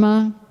 Lord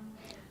Brahma,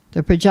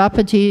 the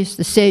Prajapatis,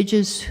 the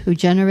sages who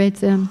generate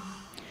them.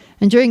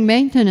 And during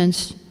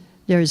maintenance,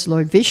 there is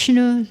Lord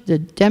Vishnu, the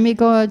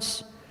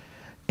demigods,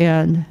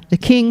 and the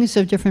kings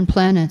of different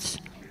planets.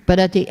 But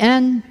at the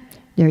end,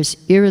 there's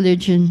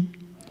irreligion,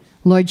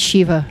 Lord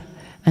Shiva,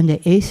 and the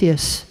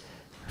atheists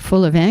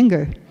full of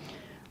anger.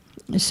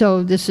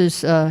 So this is,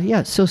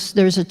 so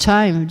there's a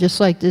time, just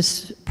like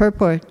this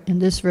purport in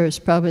this verse,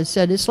 Prabhupada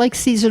said, it's like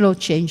seasonal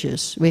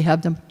changes. We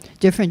have the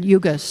different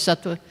yugas,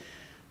 Sattva,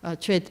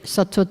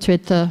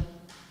 Treta,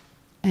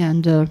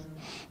 and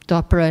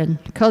Dwapara and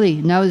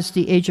Kali. Now is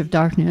the age of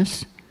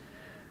darkness.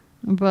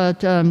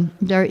 But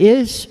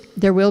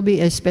there will be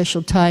a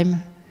special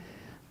time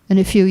in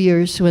a few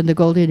years when the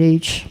golden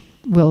age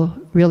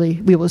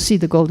we will see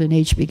the golden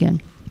age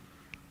begin.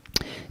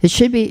 It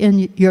should be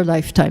in your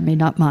lifetime,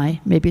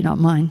 maybe not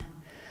mine.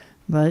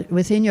 But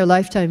within your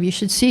lifetime, you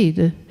should see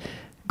the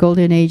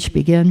golden age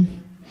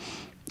begin,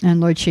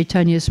 and Lord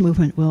Chaitanya's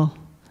movement will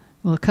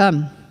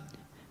come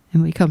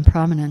and become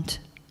prominent.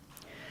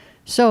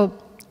 So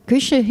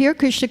Krishna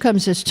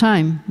comes as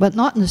time, but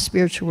not in the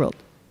spiritual world.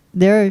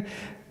 The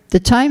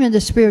time in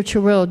the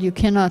spiritual world you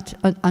cannot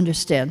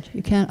understand.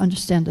 You can't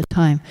understand the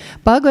time.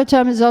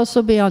 Bhagavatam is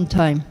also beyond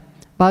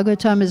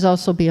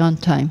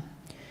time.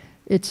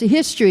 It's a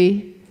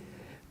history,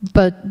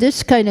 but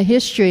this kind of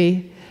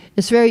history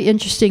is very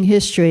interesting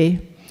history.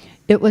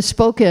 It was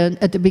spoken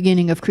at the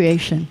beginning of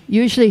creation.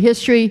 Usually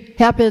history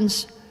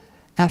happens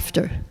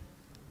after.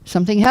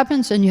 Something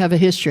happens and you have a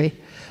history.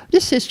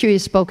 This history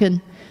is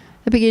spoken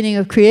at the beginning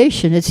of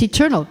creation. It's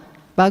eternal.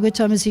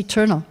 Bhagavatam is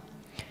eternal.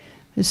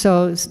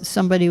 So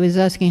somebody was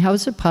asking, how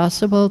is it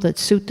possible that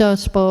Sutta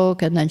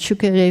spoke and then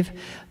Shukadev,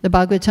 the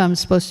Bhagavatam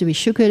is supposed to be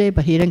Shukadev,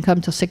 but he didn't come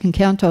till second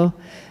canto.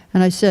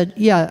 And I said,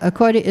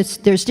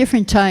 there's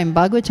different time.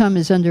 Bhagavatam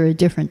is under a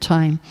different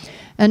time.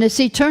 And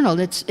it's eternal.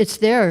 It's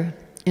there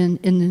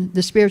in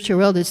the spiritual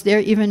world. It's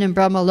there even in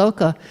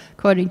Brahmaloka,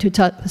 according to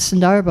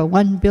Sandarbha.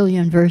 1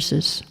 billion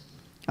verses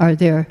are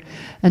there.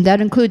 And that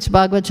includes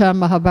Bhagavatam,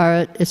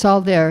 Mahabharata. It's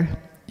all there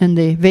in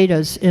the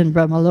Vedas in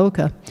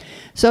Brahmaloka.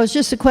 So it's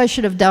just a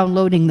question of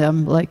downloading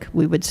them, like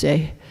we would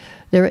say.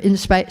 They're in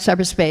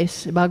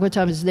cyberspace.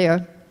 Bhagavatam is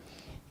there.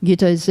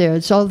 Gita is there.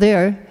 It's all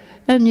there.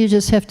 And you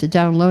just have to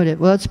download it.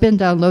 Well, it's been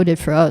downloaded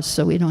for us,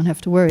 so we don't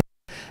have to worry.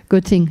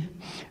 Good thing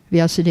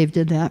Vyasadeva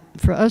did that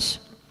for us.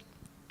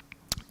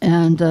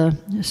 And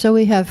so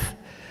we have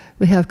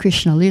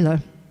Krishna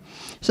Lila.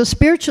 So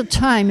spiritual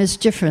time is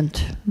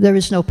different. There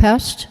is no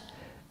past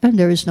and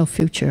there is no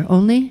future.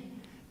 Only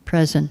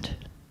present.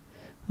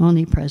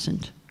 Only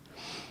present.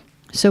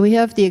 So we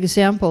have the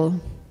example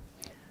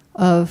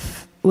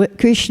of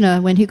Krishna.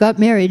 When he got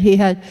married, he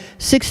had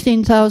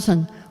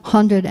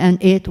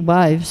 16,108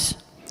 wives.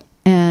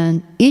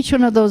 And each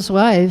one of those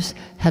wives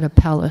had a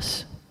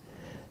palace.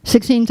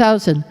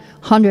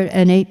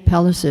 16,108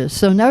 palaces.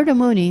 So Narada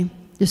Muni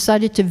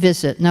decided to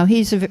visit. Now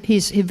he's a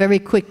very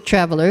quick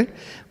traveler.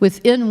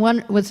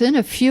 Within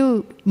a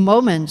few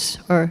moments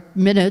or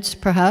minutes,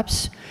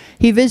 perhaps,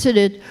 he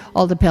visited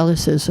all the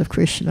palaces of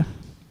Krishna.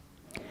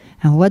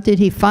 And what did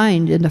he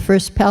find? In the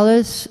first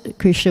palace,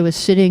 Krishna was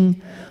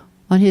sitting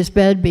on his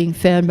bed being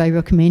fed by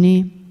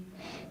Rukmini.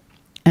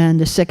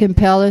 And the second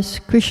palace,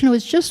 Krishna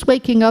was just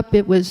waking up.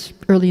 It was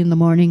early in the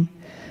morning.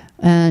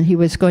 And he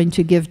was going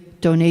to give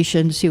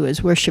donations. He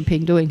was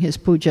worshipping, doing his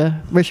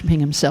puja, worshipping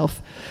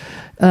himself.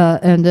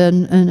 And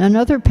then in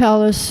another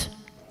palace,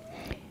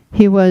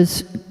 he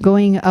was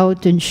going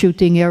out and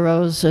shooting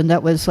arrows, and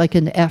that was like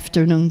in the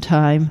afternoon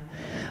time.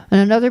 In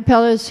another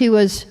palace, he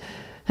was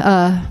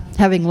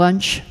having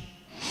lunch.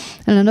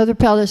 In another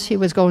palace, he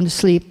was going to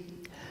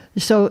sleep.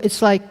 So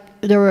it's like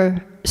there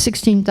were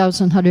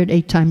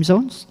 16,108 time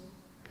zones.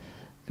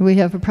 We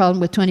have a problem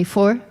with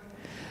 24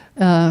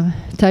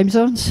 time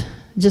zones.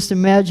 Just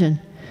imagine,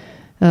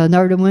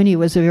 Narada Muni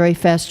was a very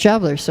fast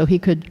traveler, so he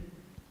could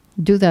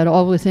do that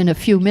all within a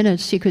few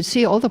minutes. He could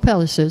see all the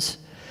palaces.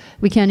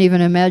 We can't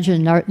even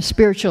imagine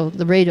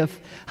the rate of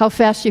how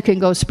fast you can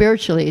go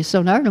spiritually.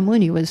 So Narada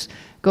Muni was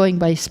going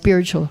by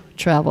spiritual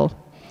travel.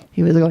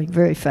 He was going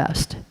very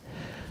fast.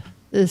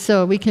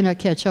 So we cannot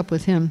catch up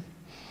with him.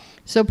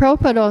 So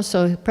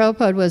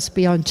Prabhupada was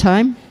beyond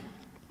time.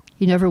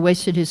 He never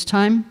wasted his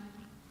time.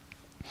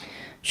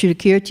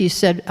 Sridhar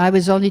said, I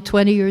was only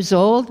 20 years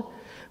old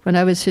when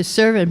I was his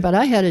servant, but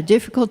I had a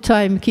difficult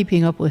time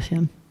keeping up with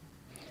him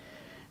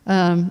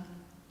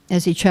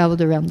as he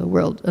traveled around the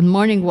world. On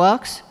morning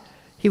walks,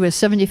 he was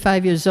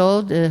 75 years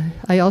old.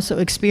 I also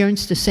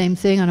experienced the same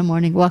thing on a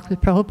morning walk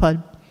with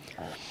Prabhupada.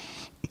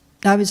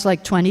 I was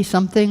like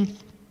 20-something.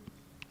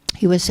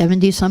 He was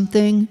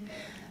 70-something.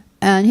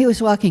 And he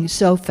was walking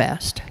so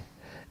fast.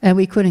 And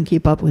we couldn't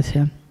keep up with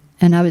him.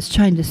 And I was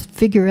trying to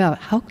figure out,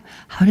 how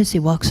does he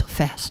walk so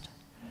fast?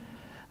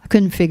 I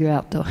couldn't figure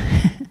out, though.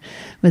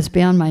 It was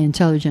beyond my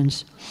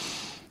intelligence.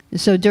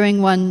 So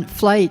during one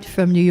flight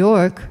from New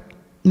York,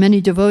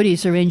 many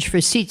devotees arranged for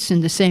seats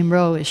in the same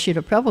row as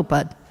Srila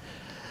Prabhupada.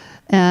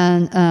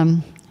 And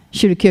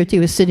Srila Kirti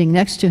was sitting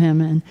next to him.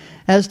 And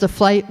as the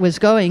flight was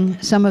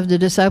going, some of the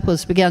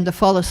disciples began to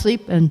fall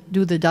asleep and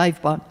do the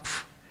dive bomb.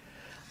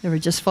 They were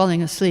just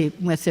falling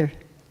asleep with their,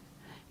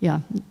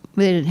 they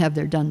didn't have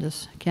their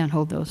dandas. Can't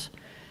hold those.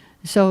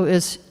 So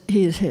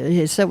he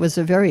said it was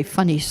a very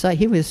funny sight.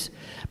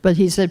 But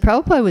he said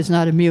Prabhupada was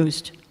not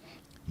amused.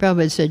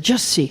 Prabhupada said,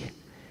 just see,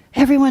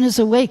 everyone is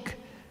awake.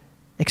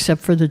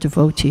 except for the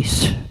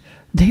devotees.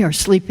 They are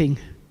sleeping.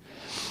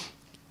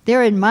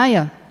 They're in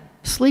Maya,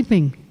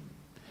 sleeping.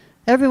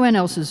 Everyone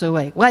else is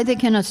awake. Why they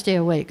cannot stay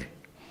awake?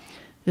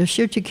 The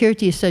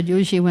Shirtakirti said,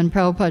 usually when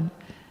Prabhupada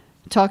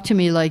talked to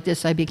me like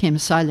this, I became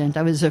silent.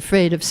 I was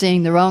afraid of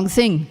saying the wrong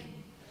thing.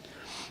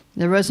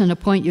 There wasn't a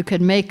point you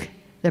could make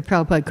that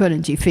Prabhupada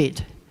couldn't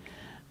defeat.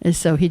 And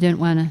so he didn't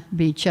want to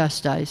be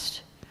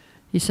chastised.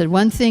 He said,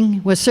 one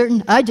thing was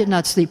certain, I did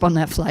not sleep on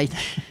that flight.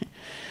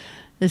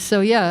 And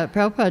so yeah,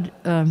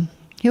 Prabhupada,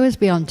 he was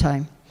beyond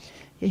time.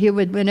 He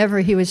would, whenever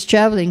he was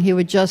traveling, he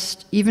would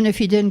just, even if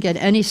he didn't get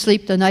any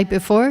sleep the night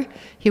before,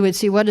 he would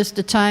see, what is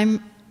the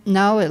time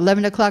now,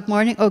 11 o'clock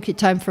morning? Okay,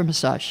 time for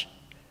massage.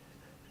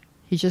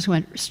 He just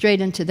went straight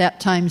into that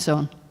time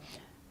zone.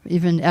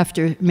 Even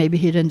after maybe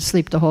he didn't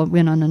sleep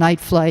went on a night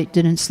flight,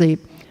 didn't sleep.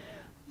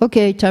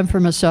 Okay, time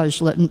for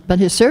massage. But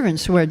his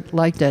servants weren't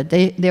like that.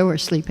 They were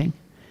sleeping.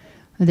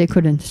 They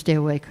couldn't stay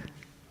awake.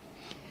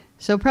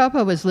 So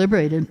Prabhupada was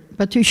liberated.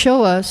 But to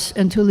show us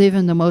and to live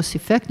in the most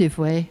effective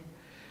way,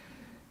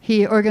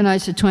 he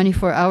organized the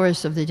 24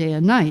 hours of the day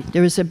and night.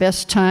 There was the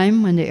best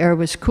time when the air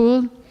was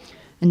cool,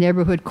 the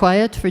neighborhood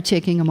quiet, for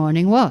taking a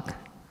morning walk.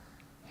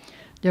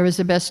 There was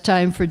the best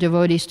time for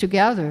devotees to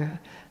gather,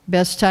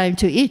 best time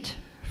to eat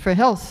for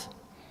health,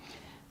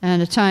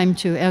 and a time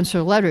to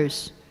answer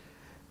letters.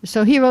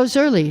 So he rose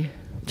early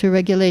to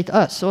regulate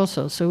us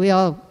also. So we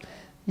all,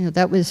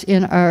 that was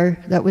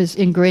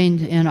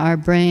ingrained in our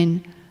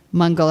brain,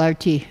 Mangal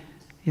Arti.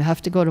 You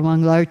have to go to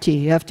Mangal Arti.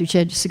 You have to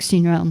chant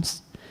 16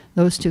 rounds.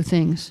 Those two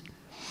things.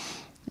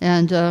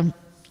 And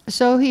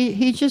so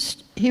he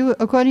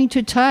according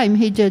to time,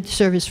 he did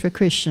service for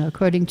Krishna.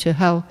 According to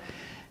how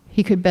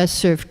he could best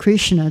serve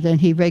Krishna, then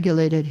he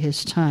regulated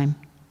his time.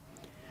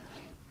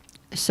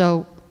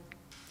 So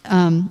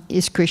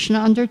is Krishna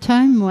under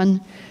time?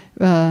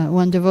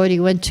 One devotee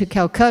went to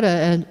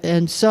Calcutta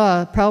and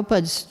saw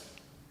Prabhupada's,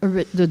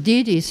 the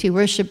deities he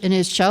worshipped in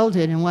his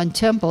childhood in one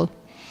temple.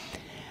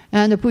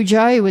 And the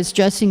pujari was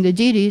dressing the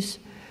deities,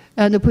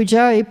 and the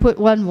pujari put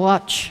one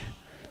watch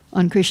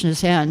on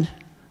Krishna's hand,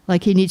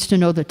 like he needs to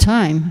know the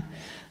time.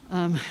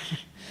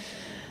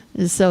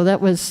 So that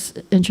was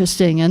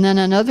interesting. And then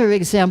another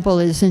example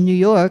is in New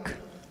York,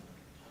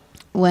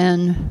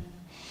 when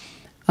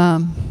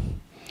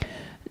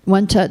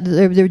one time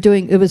they were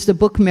doing, it was the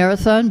book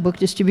marathon, book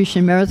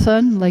distribution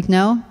marathon, like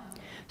now.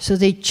 So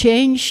they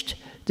changed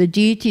the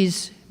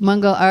deities'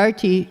 Mangal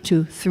Arati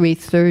to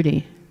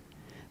 3:30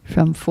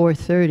 from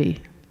 4:30.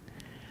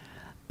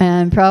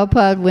 And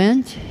Prabhupada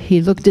went,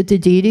 he looked at the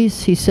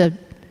deities, he said,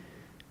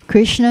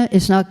 Krishna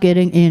is not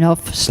getting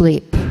enough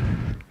sleep.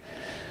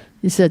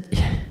 He said,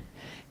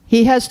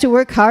 he has to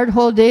work hard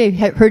whole day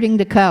herding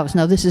the cows.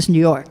 Now this is New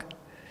York.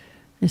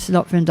 This is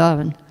not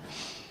Vrindavan.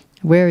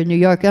 Where in New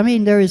York, I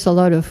mean, there is a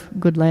lot of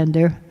good land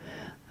there,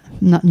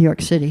 not New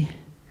York City.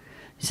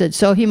 He said,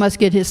 so he must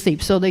get his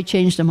sleep. So they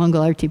changed the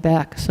Mangal Arati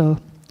back. So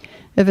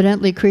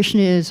evidently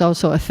Krishna is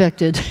also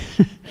affected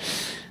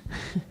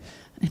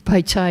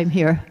by time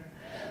here.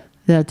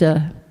 That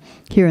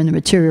here in the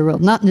material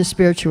world, not in the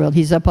spiritual world,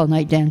 he's up all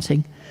night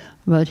dancing,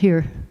 but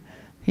here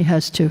he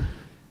has to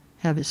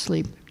have his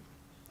sleep.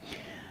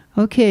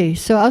 Okay,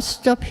 so I'll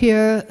stop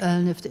here,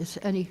 and if there's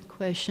any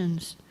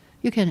questions,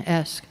 you can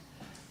ask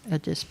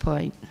at this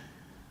point.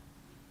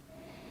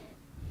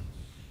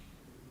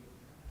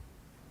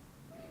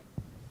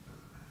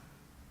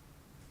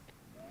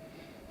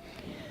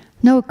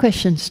 No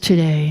questions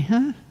today,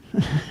 huh?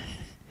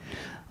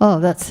 Oh,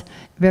 that's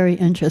very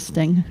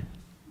interesting.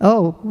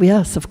 Oh,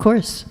 yes, of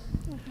course.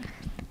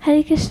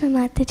 Hare Krishna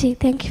Mataji,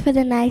 thank you for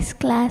the nice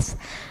class.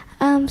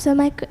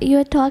 You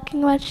were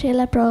talking about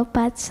Srila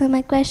Prabhupada. So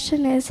my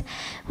question is,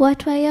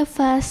 what were your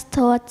first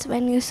thoughts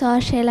when you saw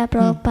Srila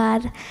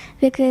Prabhupada?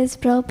 Because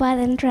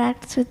Prabhupada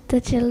interacts with the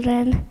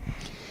children.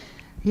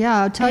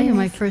 Yeah, I'll tell you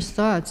my first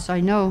thoughts. I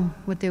know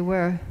what they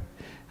were.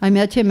 I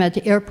met him at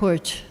the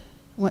airport,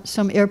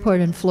 some airport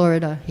in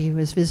Florida. He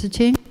was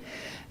visiting,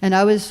 and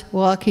I was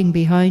walking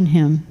behind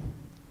him.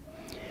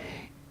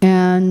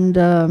 And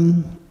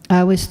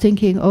I was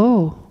thinking,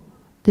 oh,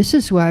 this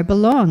is where I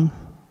belong.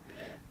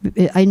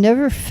 I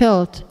never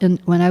felt,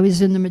 when I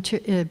was in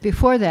the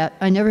before that,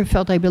 I never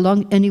felt I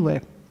belonged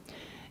anywhere.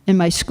 In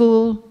my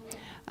school,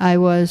 I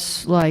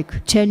was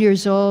like 10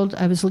 years old.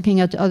 I was looking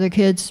at the other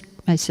kids.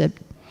 I said,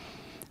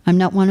 I'm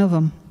not one of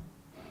them.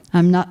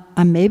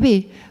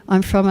 Maybe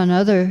I'm from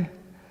another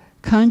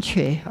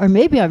country, or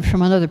maybe I'm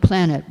from another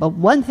planet. But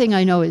one thing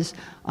I know is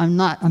I'm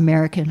not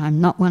American. I'm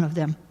not one of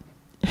them.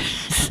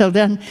 So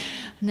then,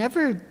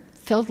 never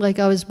felt like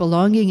I was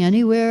belonging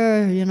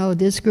anywhere,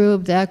 this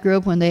group, that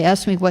group. When they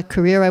asked me what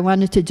career I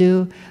wanted to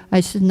do,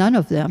 I said none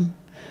of them.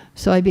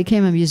 So I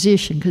became a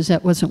musician because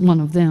that wasn't one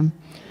of them.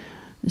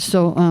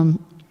 So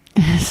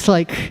it's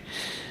like,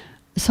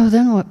 so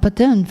then what? But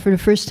then, for the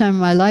first time in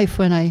my life,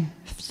 when I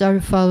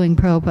started following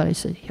Prabhupada, I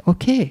said,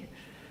 okay,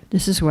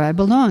 this is where I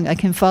belong. I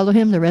can follow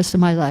him the rest of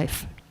my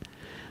life.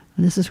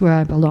 And this is where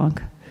I belong.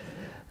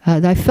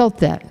 I felt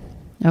that.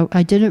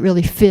 I didn't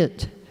really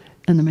fit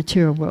in the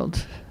material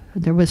world.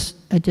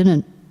 I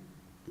didn't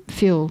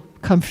feel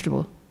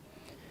comfortable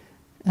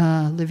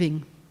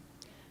living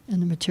in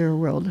the material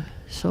world.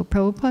 So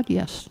Prabhupada,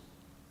 yes,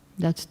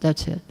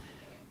 that's it.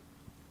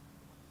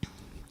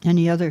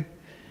 Any other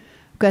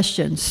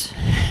questions?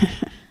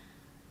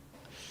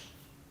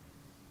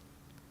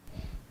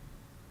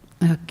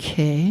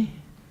 Okay.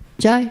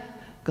 Jai.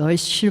 Gaur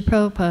Srila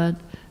Prabhupada.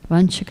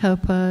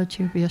 Vanchakalpa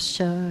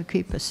Chubhyascha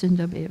Kripa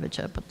Sindhabheva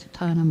Cha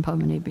Patitanam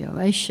Pavanebhyo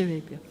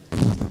Vaishnavebhyo